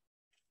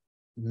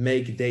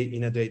make data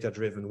in a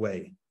data-driven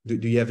way? Do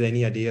you have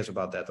any ideas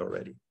about that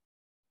already?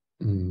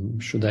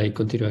 Should I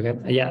continue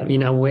again? Yeah,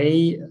 in a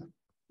way,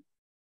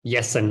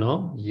 yes and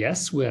no.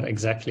 Yes, we are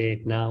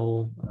exactly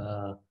now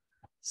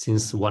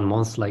since 1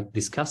 month, like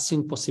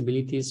discussing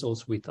possibilities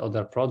also with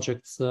other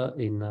projects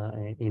in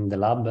the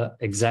lab,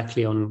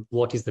 exactly on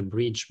what is the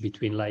bridge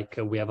between, like,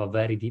 we have a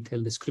very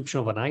detailed description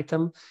of an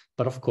item,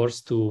 but of course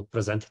to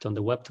present it on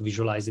the web, to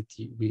visualize it,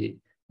 we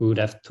would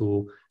have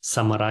to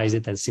summarize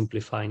it and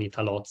simplifying it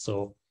a lot.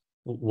 So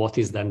what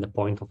is then the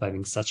point of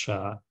having such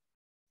a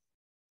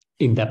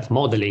in-depth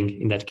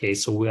modeling in that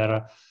case? So we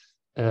are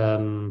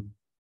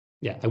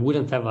yeah, I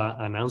wouldn't have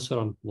an answer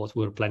on what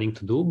we're planning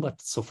to do, but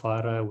so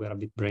far we're a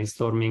bit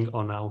brainstorming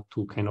on how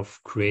to kind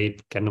of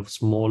create kind of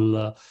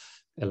small,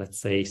 let's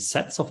say,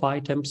 sets of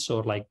items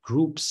or like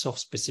groups of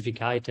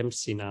specific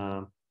items in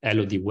a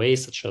LOD way,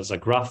 such as a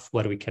graph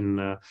where we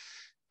can,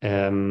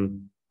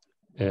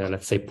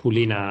 let's say, pull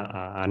in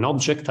an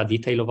object, a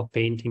detail of a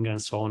painting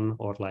and so on,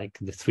 or like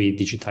the 3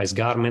 digitized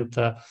garment,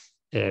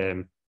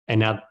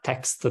 and add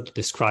text to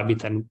describe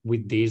it, and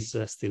with this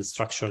still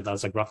structured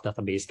as a graph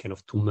database, kind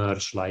of to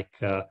merge like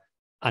a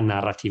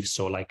narrative.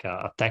 So like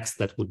a text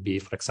that would be,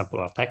 for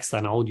example, a text,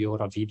 an audio,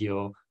 or a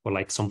video, or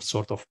like some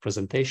sort of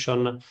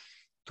presentation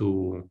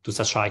to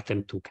such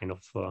item, to kind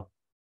of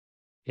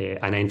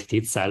an entity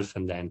itself,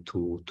 and then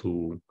to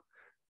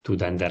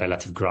then the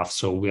relative graph.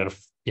 So we are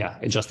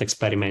just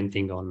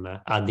experimenting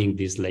on adding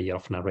this layer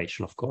of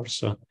narration, of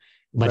course.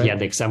 But right. Yeah,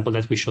 the example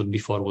that we showed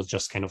before was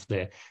just kind of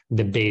the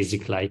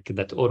basic, like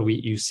that, or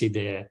you see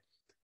the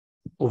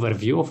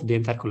overview of the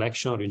entire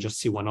collection, or you just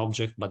see one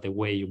object, but the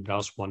way you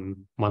browse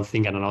one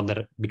thing and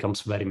another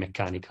becomes very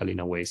mechanical in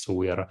a way. So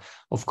we are,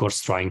 of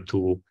course, trying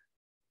to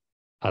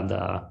add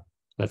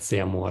let's say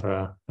a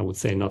more, I would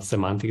say not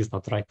semantic, it's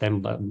not the right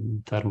term, but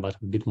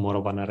a bit more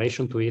of a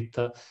narration to it.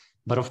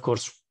 But of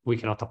course, we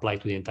cannot apply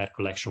to the entire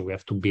collection. We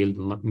have to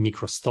build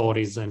micro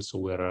stories, and so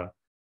we're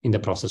in the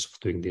process of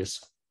doing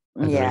this.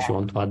 I don't know if you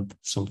want to add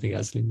something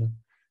else, Linda.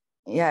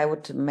 Yeah, I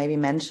would maybe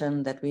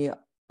mention that we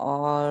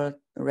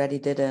already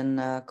did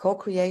a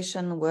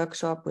co-creation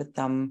workshop with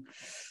them.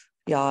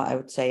 I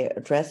would say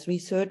dress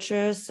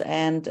researchers,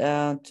 and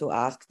to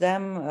ask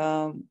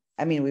them,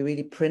 I mean, we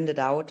really printed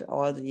out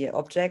all the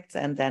objects,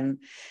 and then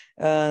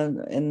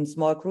in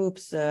small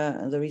groups,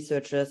 the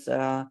researchers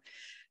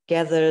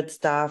gathered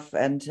stuff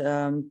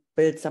and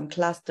built some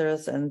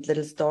clusters and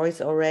little stories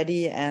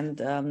already. And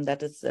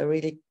that is a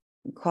really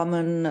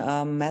common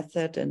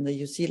method in the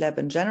UC lab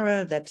in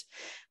general, that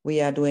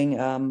we are doing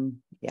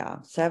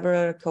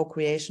several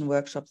co-creation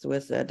workshops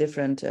with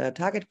different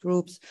target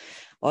groups.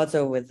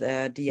 Also with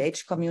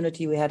DH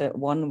community, we had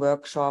one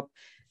workshop,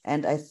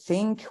 and I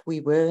think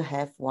we will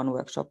have one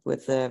workshop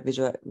with the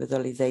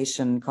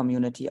visualization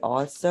community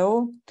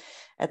also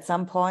at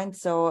some point.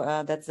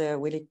 So that's a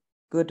really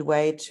good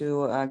way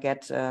to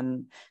get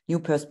a new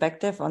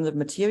perspective on the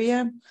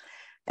material.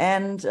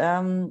 And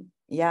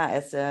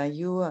as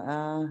you,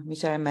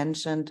 Michael,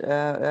 mentioned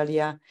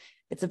earlier,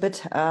 it's a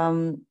bit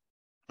an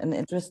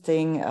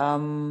interesting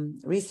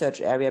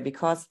research area,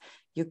 because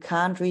you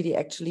can't really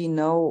actually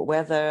know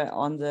whether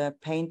on the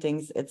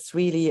paintings it's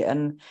really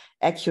an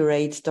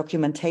accurate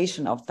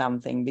documentation of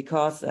something,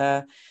 because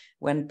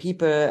when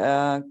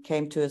people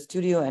came to a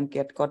studio and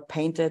got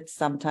painted,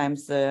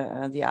 sometimes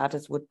the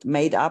artist would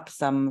made up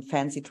some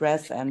fancy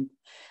dress, and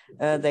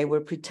they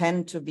will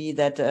pretend to be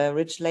that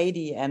rich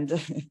lady, and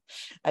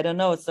I don't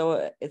know.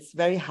 So it's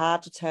very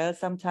hard to tell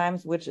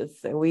sometimes which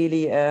is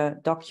really a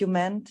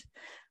document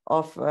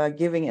of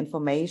giving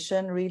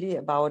information really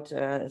about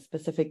a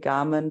specific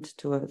garment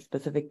to a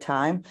specific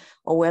time,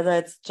 or whether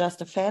it's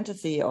just a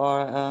fantasy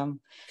or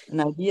an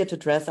idea to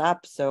dress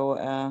up. So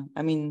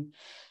I mean,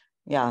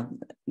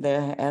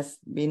 there has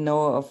been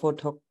no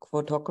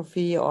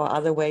photography or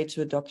other way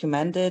to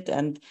document it,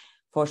 and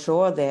for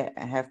sure there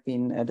have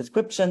been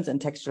descriptions and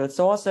textual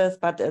sources,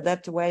 but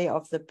that way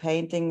of the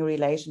painting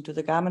relation to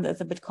the garment is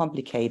a bit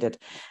complicated,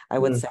 I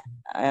would say.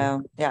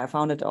 I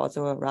found it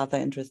also rather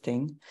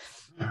interesting,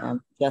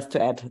 just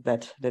to add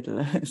that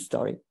little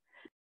story.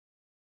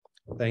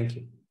 Thank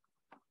you.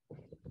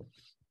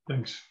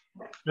 Thanks.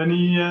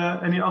 Any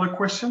other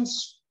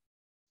questions?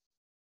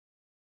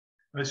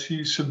 I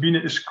see Sabine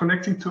is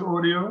connecting to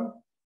audio.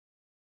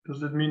 Does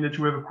that mean that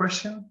you have a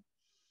question?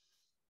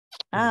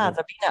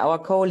 Sabine, our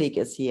colleague,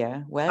 is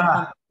here.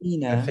 Welcome,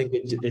 Sabine. I think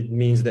it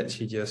means that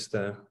she just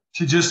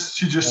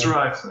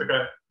arrived.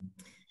 Okay.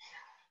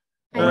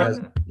 Has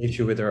an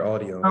issue with her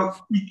audio. Oh,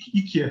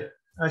 Ikje,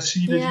 I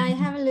see that. Yeah, I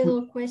have a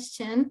little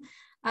question.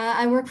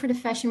 I work for the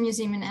Fashion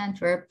Museum in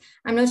Antwerp.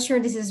 I'm not sure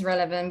this is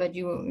relevant, but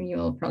you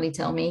will probably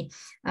tell me.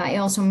 I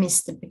also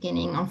missed the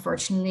beginning,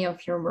 unfortunately,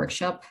 of your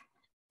workshop.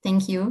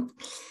 Thank you.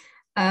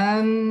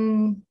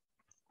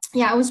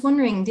 Yeah, I was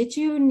wondering, did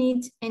you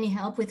need any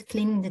help with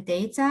cleaning the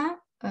data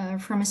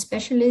from a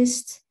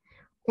specialist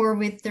or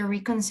with the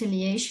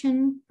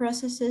reconciliation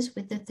processes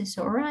with the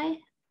thesauri?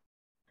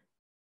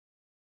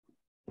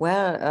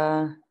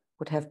 Well,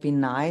 would have been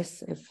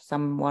nice if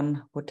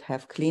someone would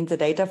have cleaned the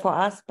data for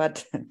us,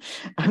 but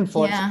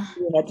unfortunately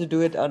we had to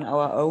do it on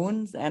our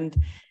own. And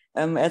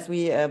as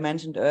we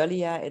mentioned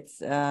earlier, it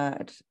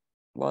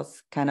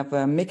was kind of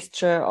a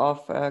mixture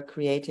of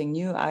creating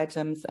new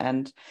items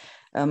and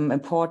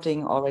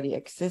importing already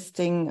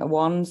existing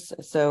ones.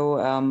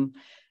 So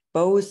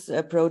both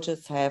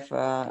approaches have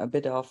a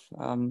bit of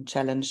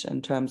challenge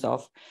in terms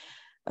of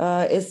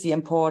is the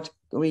import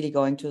really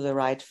going to the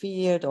right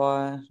field,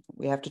 or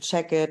we have to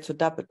check it, to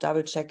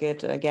double check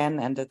it again,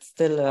 and it's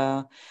still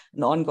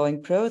an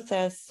ongoing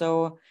process.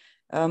 So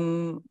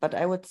but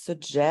I would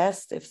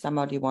suggest if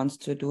somebody wants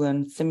to do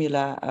a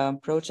similar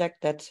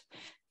project that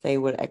they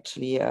will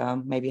actually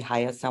maybe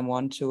hire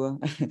someone to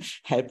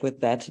help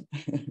with that.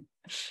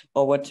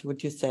 Or what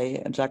would you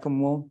say,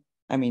 Giacomo?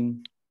 I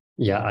mean,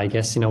 yeah, I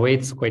guess in a way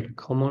it's quite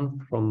common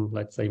from,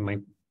 let's say, my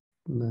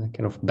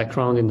kind of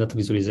background in that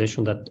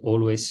visualization, that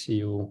always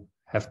you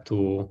have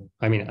to,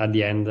 I mean, at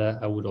the end,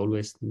 I would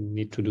always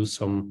need to do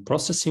some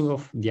processing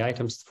of the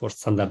items for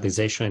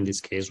standardization. In this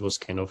case was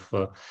kind of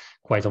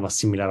quite of a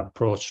similar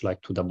approach,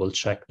 like to double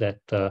check that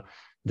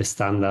the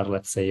standard,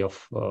 let's say,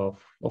 of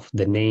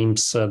the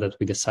names that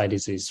we decide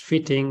is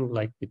fitting,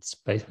 like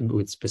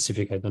with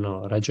specific, I don't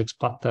know, regex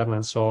pattern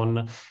and so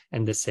on.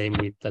 And the same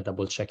with the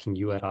double checking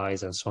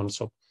URIs and so on.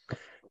 So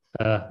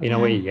in a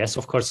way, yes,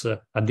 of course,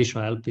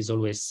 additional help is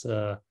always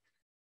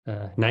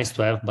nice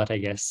to have, but I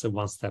guess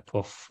one step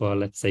of,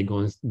 let's say,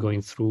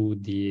 going through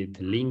the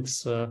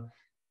links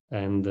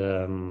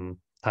and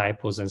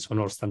typos and so on,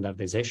 or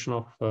standardization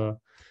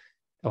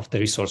of the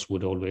resource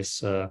would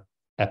always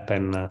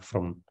happen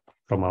from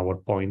our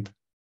point.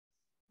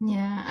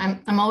 Yeah,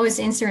 I'm always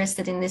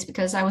interested in this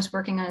because I was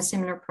working on a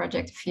similar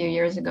project a few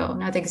years ago,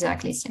 not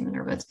exactly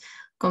similar, but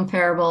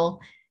comparable.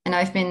 And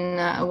I've been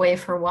away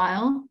for a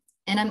while.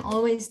 And I'm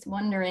always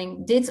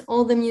wondering, did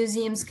all the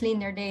museums clean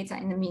their data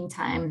in the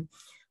meantime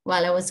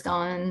while I was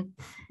gone?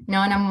 You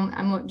know, and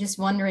I'm just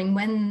wondering,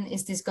 when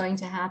is this going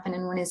to happen,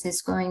 and when is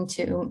this going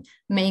to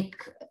make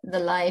the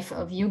life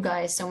of you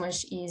guys so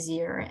much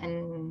easier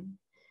and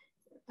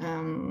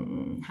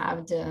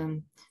have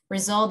the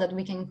result that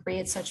we can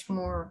create such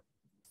more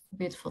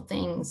beautiful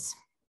things?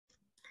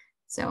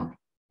 So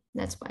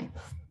that's why.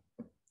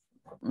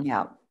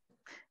 Yeah,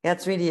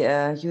 it's really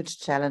a huge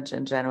challenge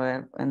in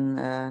general in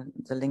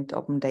the linked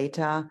open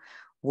data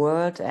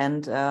world.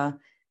 And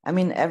I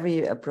mean,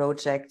 every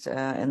project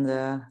in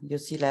the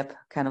UC Lab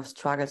kind of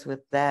struggles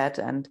with that.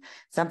 And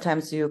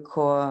sometimes you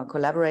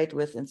collaborate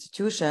with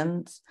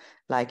institutions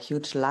like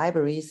huge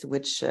libraries,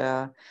 which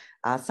are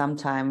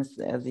sometimes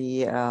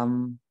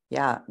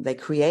they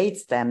create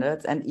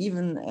standards, and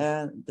even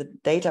the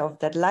data of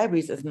that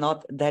libraries is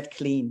not that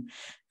clean.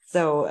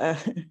 So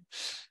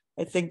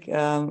I think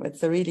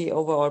it's a really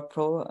overall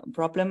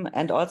problem.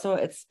 And also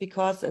it's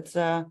because it's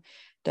a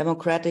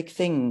democratic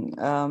thing.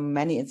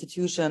 Many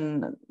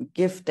institutions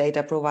give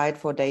data, provide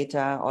for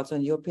data, also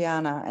in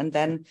Europeana, and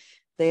then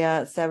there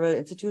are several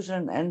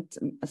institutions and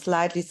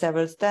slightly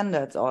several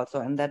standards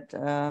also. And that,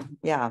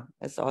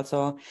 is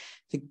also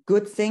the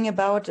good thing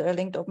about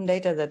linked open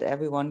data, that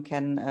everyone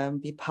can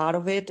be part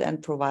of it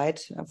and provide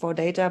for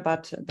data,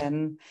 but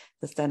then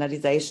the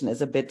standardization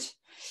is a bit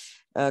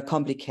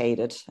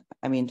complicated.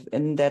 I mean,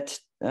 in that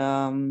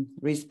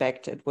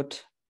respect, it would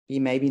be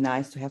maybe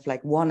nice to have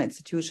like one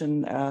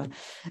institution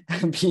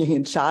being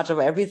in charge of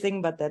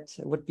everything, but that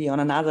would be on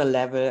another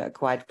level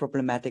quite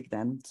problematic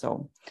then.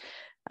 So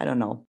I don't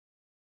know.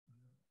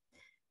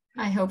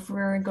 I hope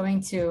we're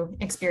going to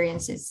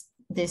experience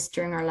this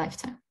during our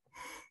lifetime.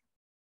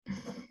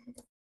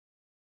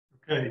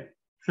 Okay,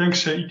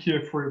 thanks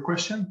Ikje for your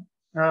question.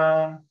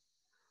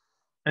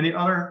 Any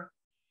other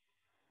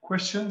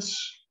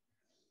questions?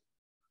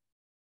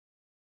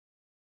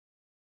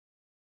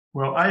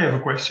 Well, I have a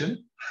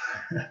question.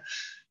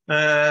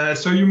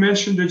 So you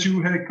mentioned that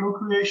you had a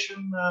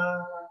co-creation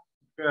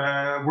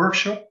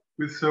workshop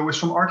with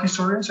some art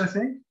historians, I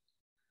think,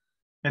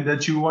 and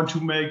that you want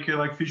to make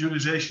like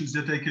visualizations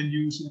that they can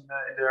use in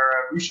their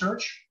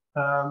research.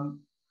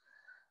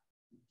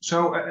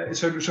 So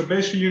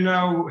basically, you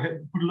now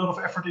put a lot of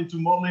effort into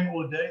modeling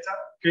all the data.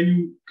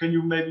 Can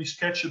you maybe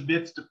sketch a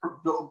bit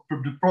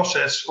the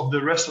process of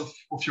the rest of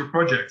your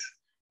project,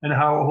 and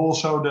how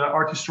also the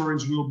art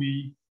historians will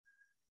be,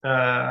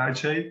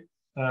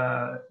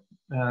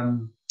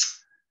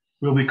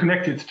 will be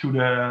connected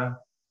to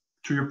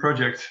your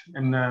project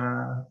and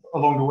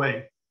along the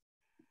way?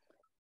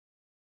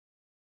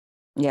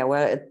 Yeah,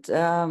 well,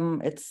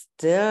 it's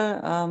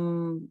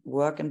still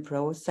work in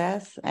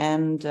process,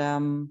 and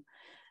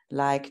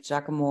like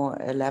Giacomo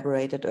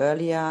elaborated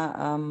earlier,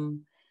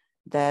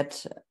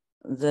 that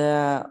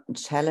the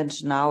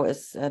challenge now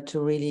is to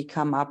really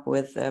come up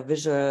with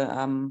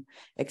visual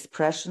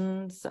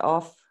expressions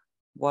of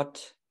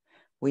what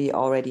we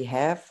already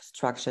have,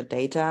 structured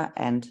data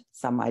and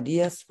some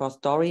ideas for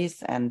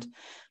stories, and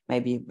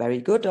maybe very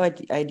good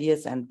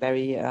ideas and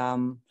very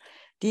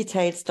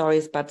detailed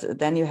stories, but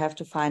then you have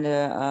to find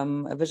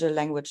a visual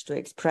language to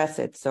express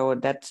it. So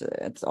that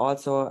it's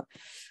also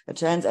a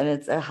challenge, and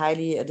it's a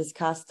highly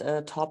discussed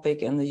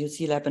topic in the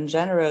UC Lab in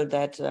general,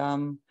 that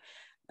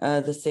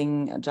the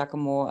thing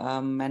Giacomo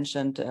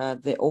mentioned,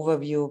 the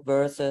overview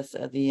versus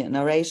the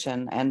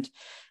narration. And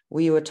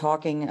we were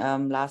talking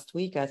last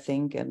week, I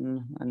think,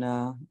 in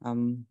a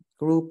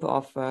group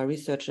of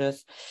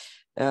researchers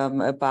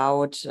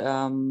about,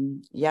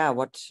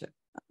 what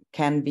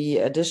can be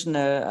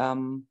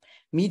additional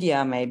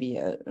media,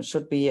 maybe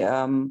should be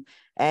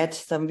add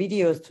some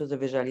videos to the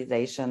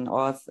visualization,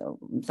 or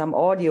some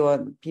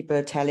audio,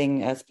 people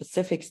telling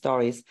specific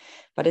stories.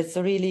 But it's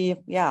a really,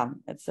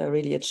 it's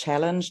really a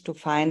challenge to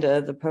find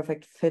the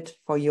perfect fit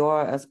for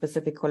your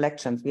specific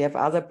collections. We have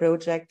other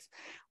projects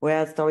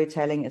where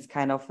storytelling is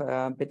kind of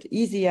a bit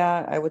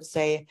easier, I would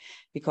say,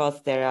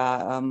 because there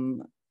are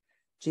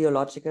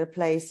geological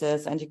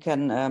places, and you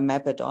can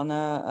map it on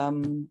a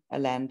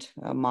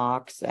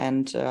landmarks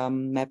and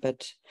map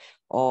it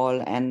all.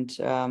 And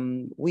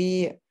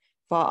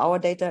for our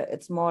data,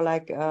 it's more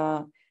like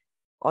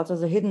also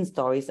the hidden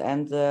stories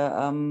and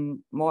the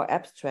more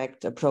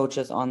abstract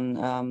approaches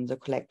on the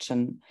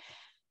collection.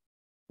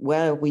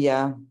 Well, we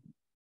are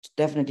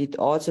definitely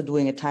also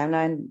doing a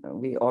timeline.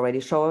 We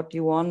already showed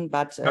you one,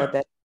 but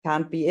that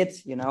can't be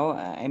it, you know.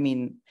 I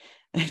mean,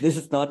 this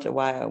is not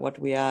what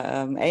we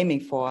are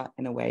aiming for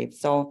in a way.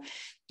 So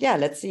yeah,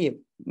 let's see.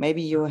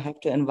 Maybe you have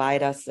to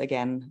invite us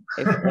again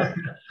if the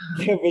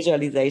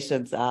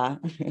visualizations are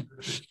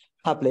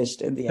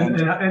published in the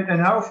end.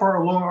 And how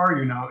far along are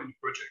you now in the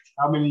project?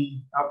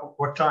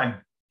 What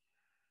time?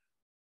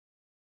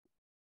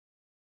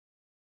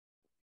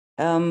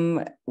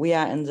 We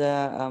are in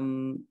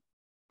the,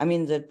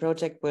 the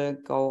project will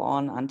go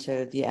on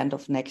until the end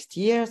of next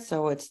year.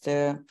 So it's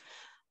still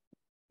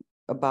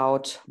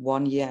about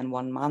 1 year and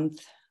 1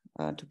 month,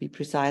 to be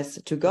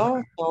precise, to go.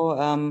 Okay. So,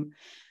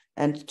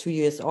 and 2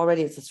 years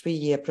already. It's a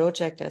 3-year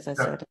project, as I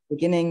said at the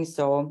beginning.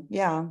 So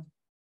yeah.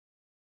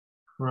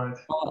 Right.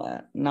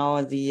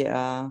 Now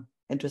the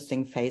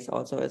interesting phase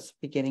also is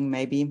beginning,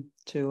 maybe,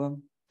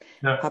 to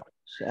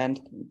publish and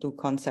do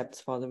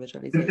concepts for the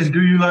visualization. And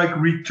do you like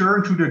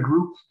return to the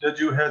group that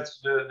you had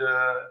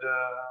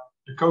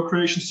the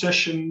co-creation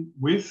session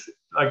with,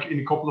 like in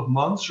a couple of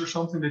months or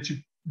something, that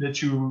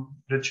you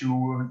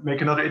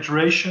make another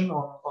iteration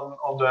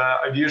on the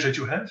ideas that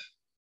you had?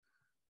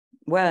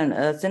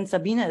 Well, since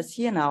Sabine is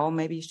here now,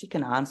 maybe she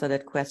can answer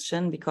that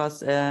question,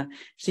 because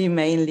she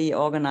mainly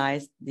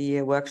organized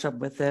the workshop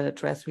with the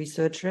dress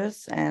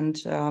researchers, and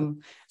I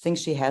think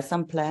she has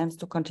some plans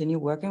to continue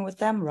working with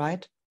them,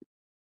 right?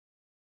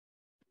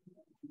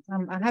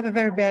 I have a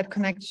very bad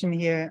connection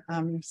here,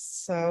 and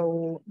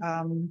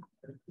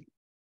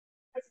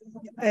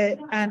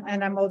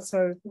I'm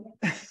also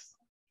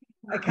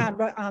I can't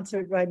answer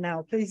it right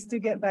now. Please do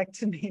get back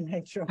to me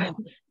later on.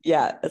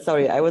 Yeah,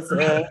 sorry, I was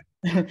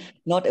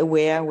not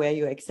aware where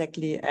you're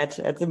exactly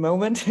at the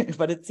moment,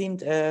 but it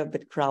seemed a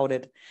bit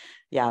crowded.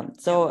 Yeah,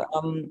 so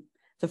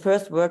the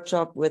first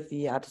workshop with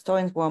the art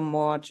historians were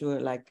more to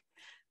like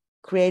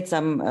create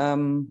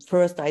some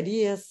first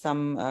ideas,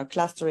 some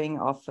clustering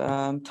of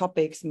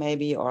topics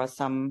maybe, or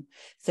some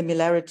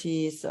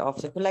similarities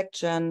of the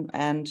collection.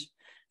 And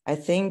I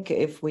think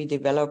if we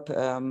develop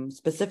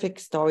specific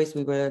stories,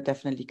 we will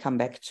definitely come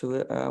back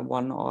to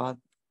one or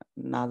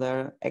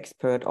another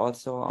expert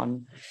also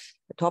on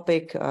the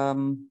topic.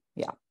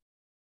 Yeah.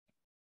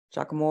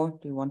 Giacomo,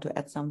 do you want to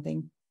add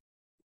something?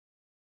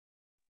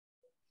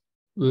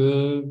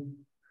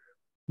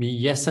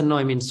 Yes and no.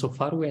 I mean, so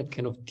far we had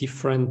kind of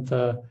different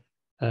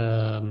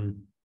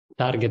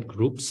target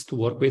groups to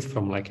work with,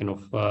 from like kind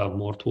of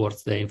more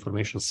towards the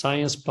information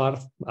science part,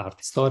 art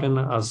historian,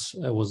 as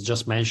was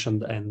just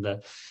mentioned, and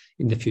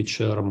in the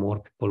future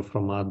more people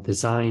from a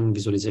design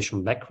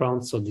visualization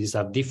background. So these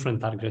are different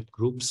target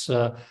groups,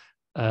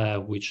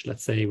 which,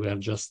 let's say, we are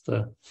just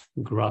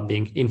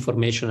grabbing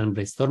information and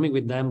brainstorming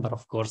with them. But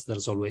of course,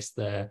 there's always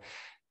the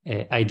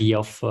idea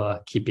of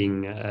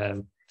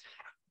keeping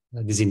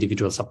these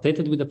individuals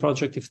updated with the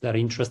project if they're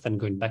interested, and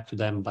going back to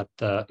them, but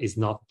is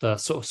not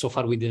so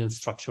far we didn't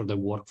structure the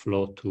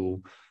workflow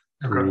to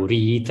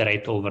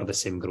reiterate over the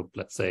same group,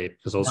 let's say,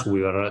 because also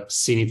we were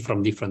seeing it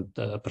from different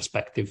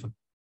perspective.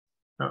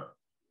 All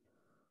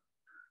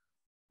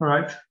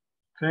right,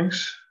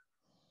 thanks.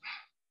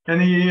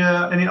 Any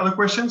other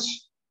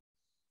questions?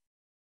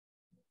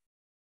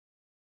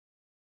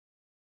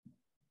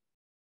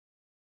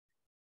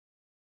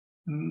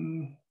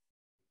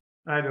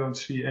 I don't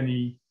see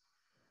any.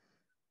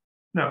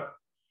 No.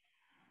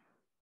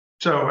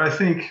 So I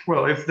think,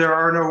 well, if there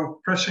are no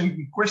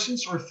pressing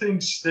questions or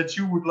things that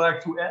you would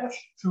like to add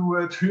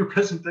to your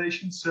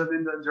presentations,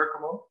 Linda and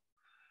Giacomo,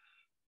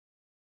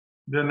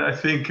 then I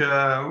think,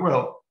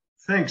 well,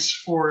 thanks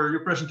for your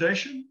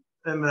presentation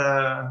and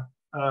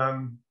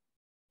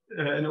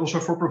also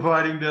for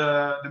providing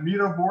the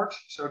Miro board.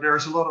 So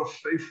there's a lot of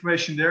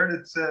information there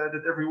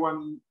that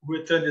everyone who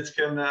attended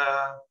can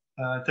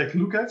take a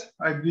look at,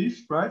 I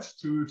believe, right?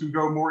 To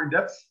go more in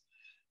depth.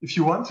 If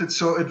you want, it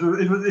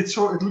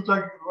looked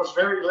like it was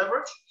very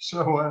elaborate,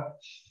 so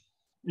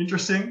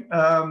interesting.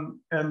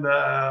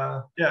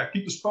 Yeah,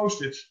 keep us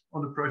posted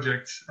on the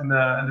project and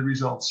the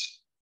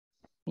results.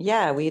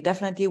 Yeah, we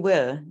definitely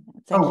will.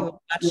 Thank you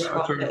very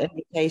much for the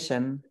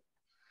invitation.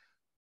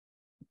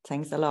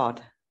 Thanks a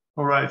lot.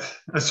 All right.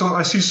 So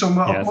I see some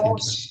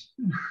applause.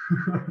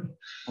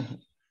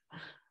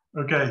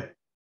 Okay.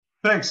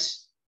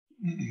 Thanks.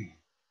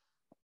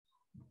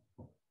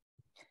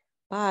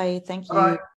 Bye. Thank you. Bye.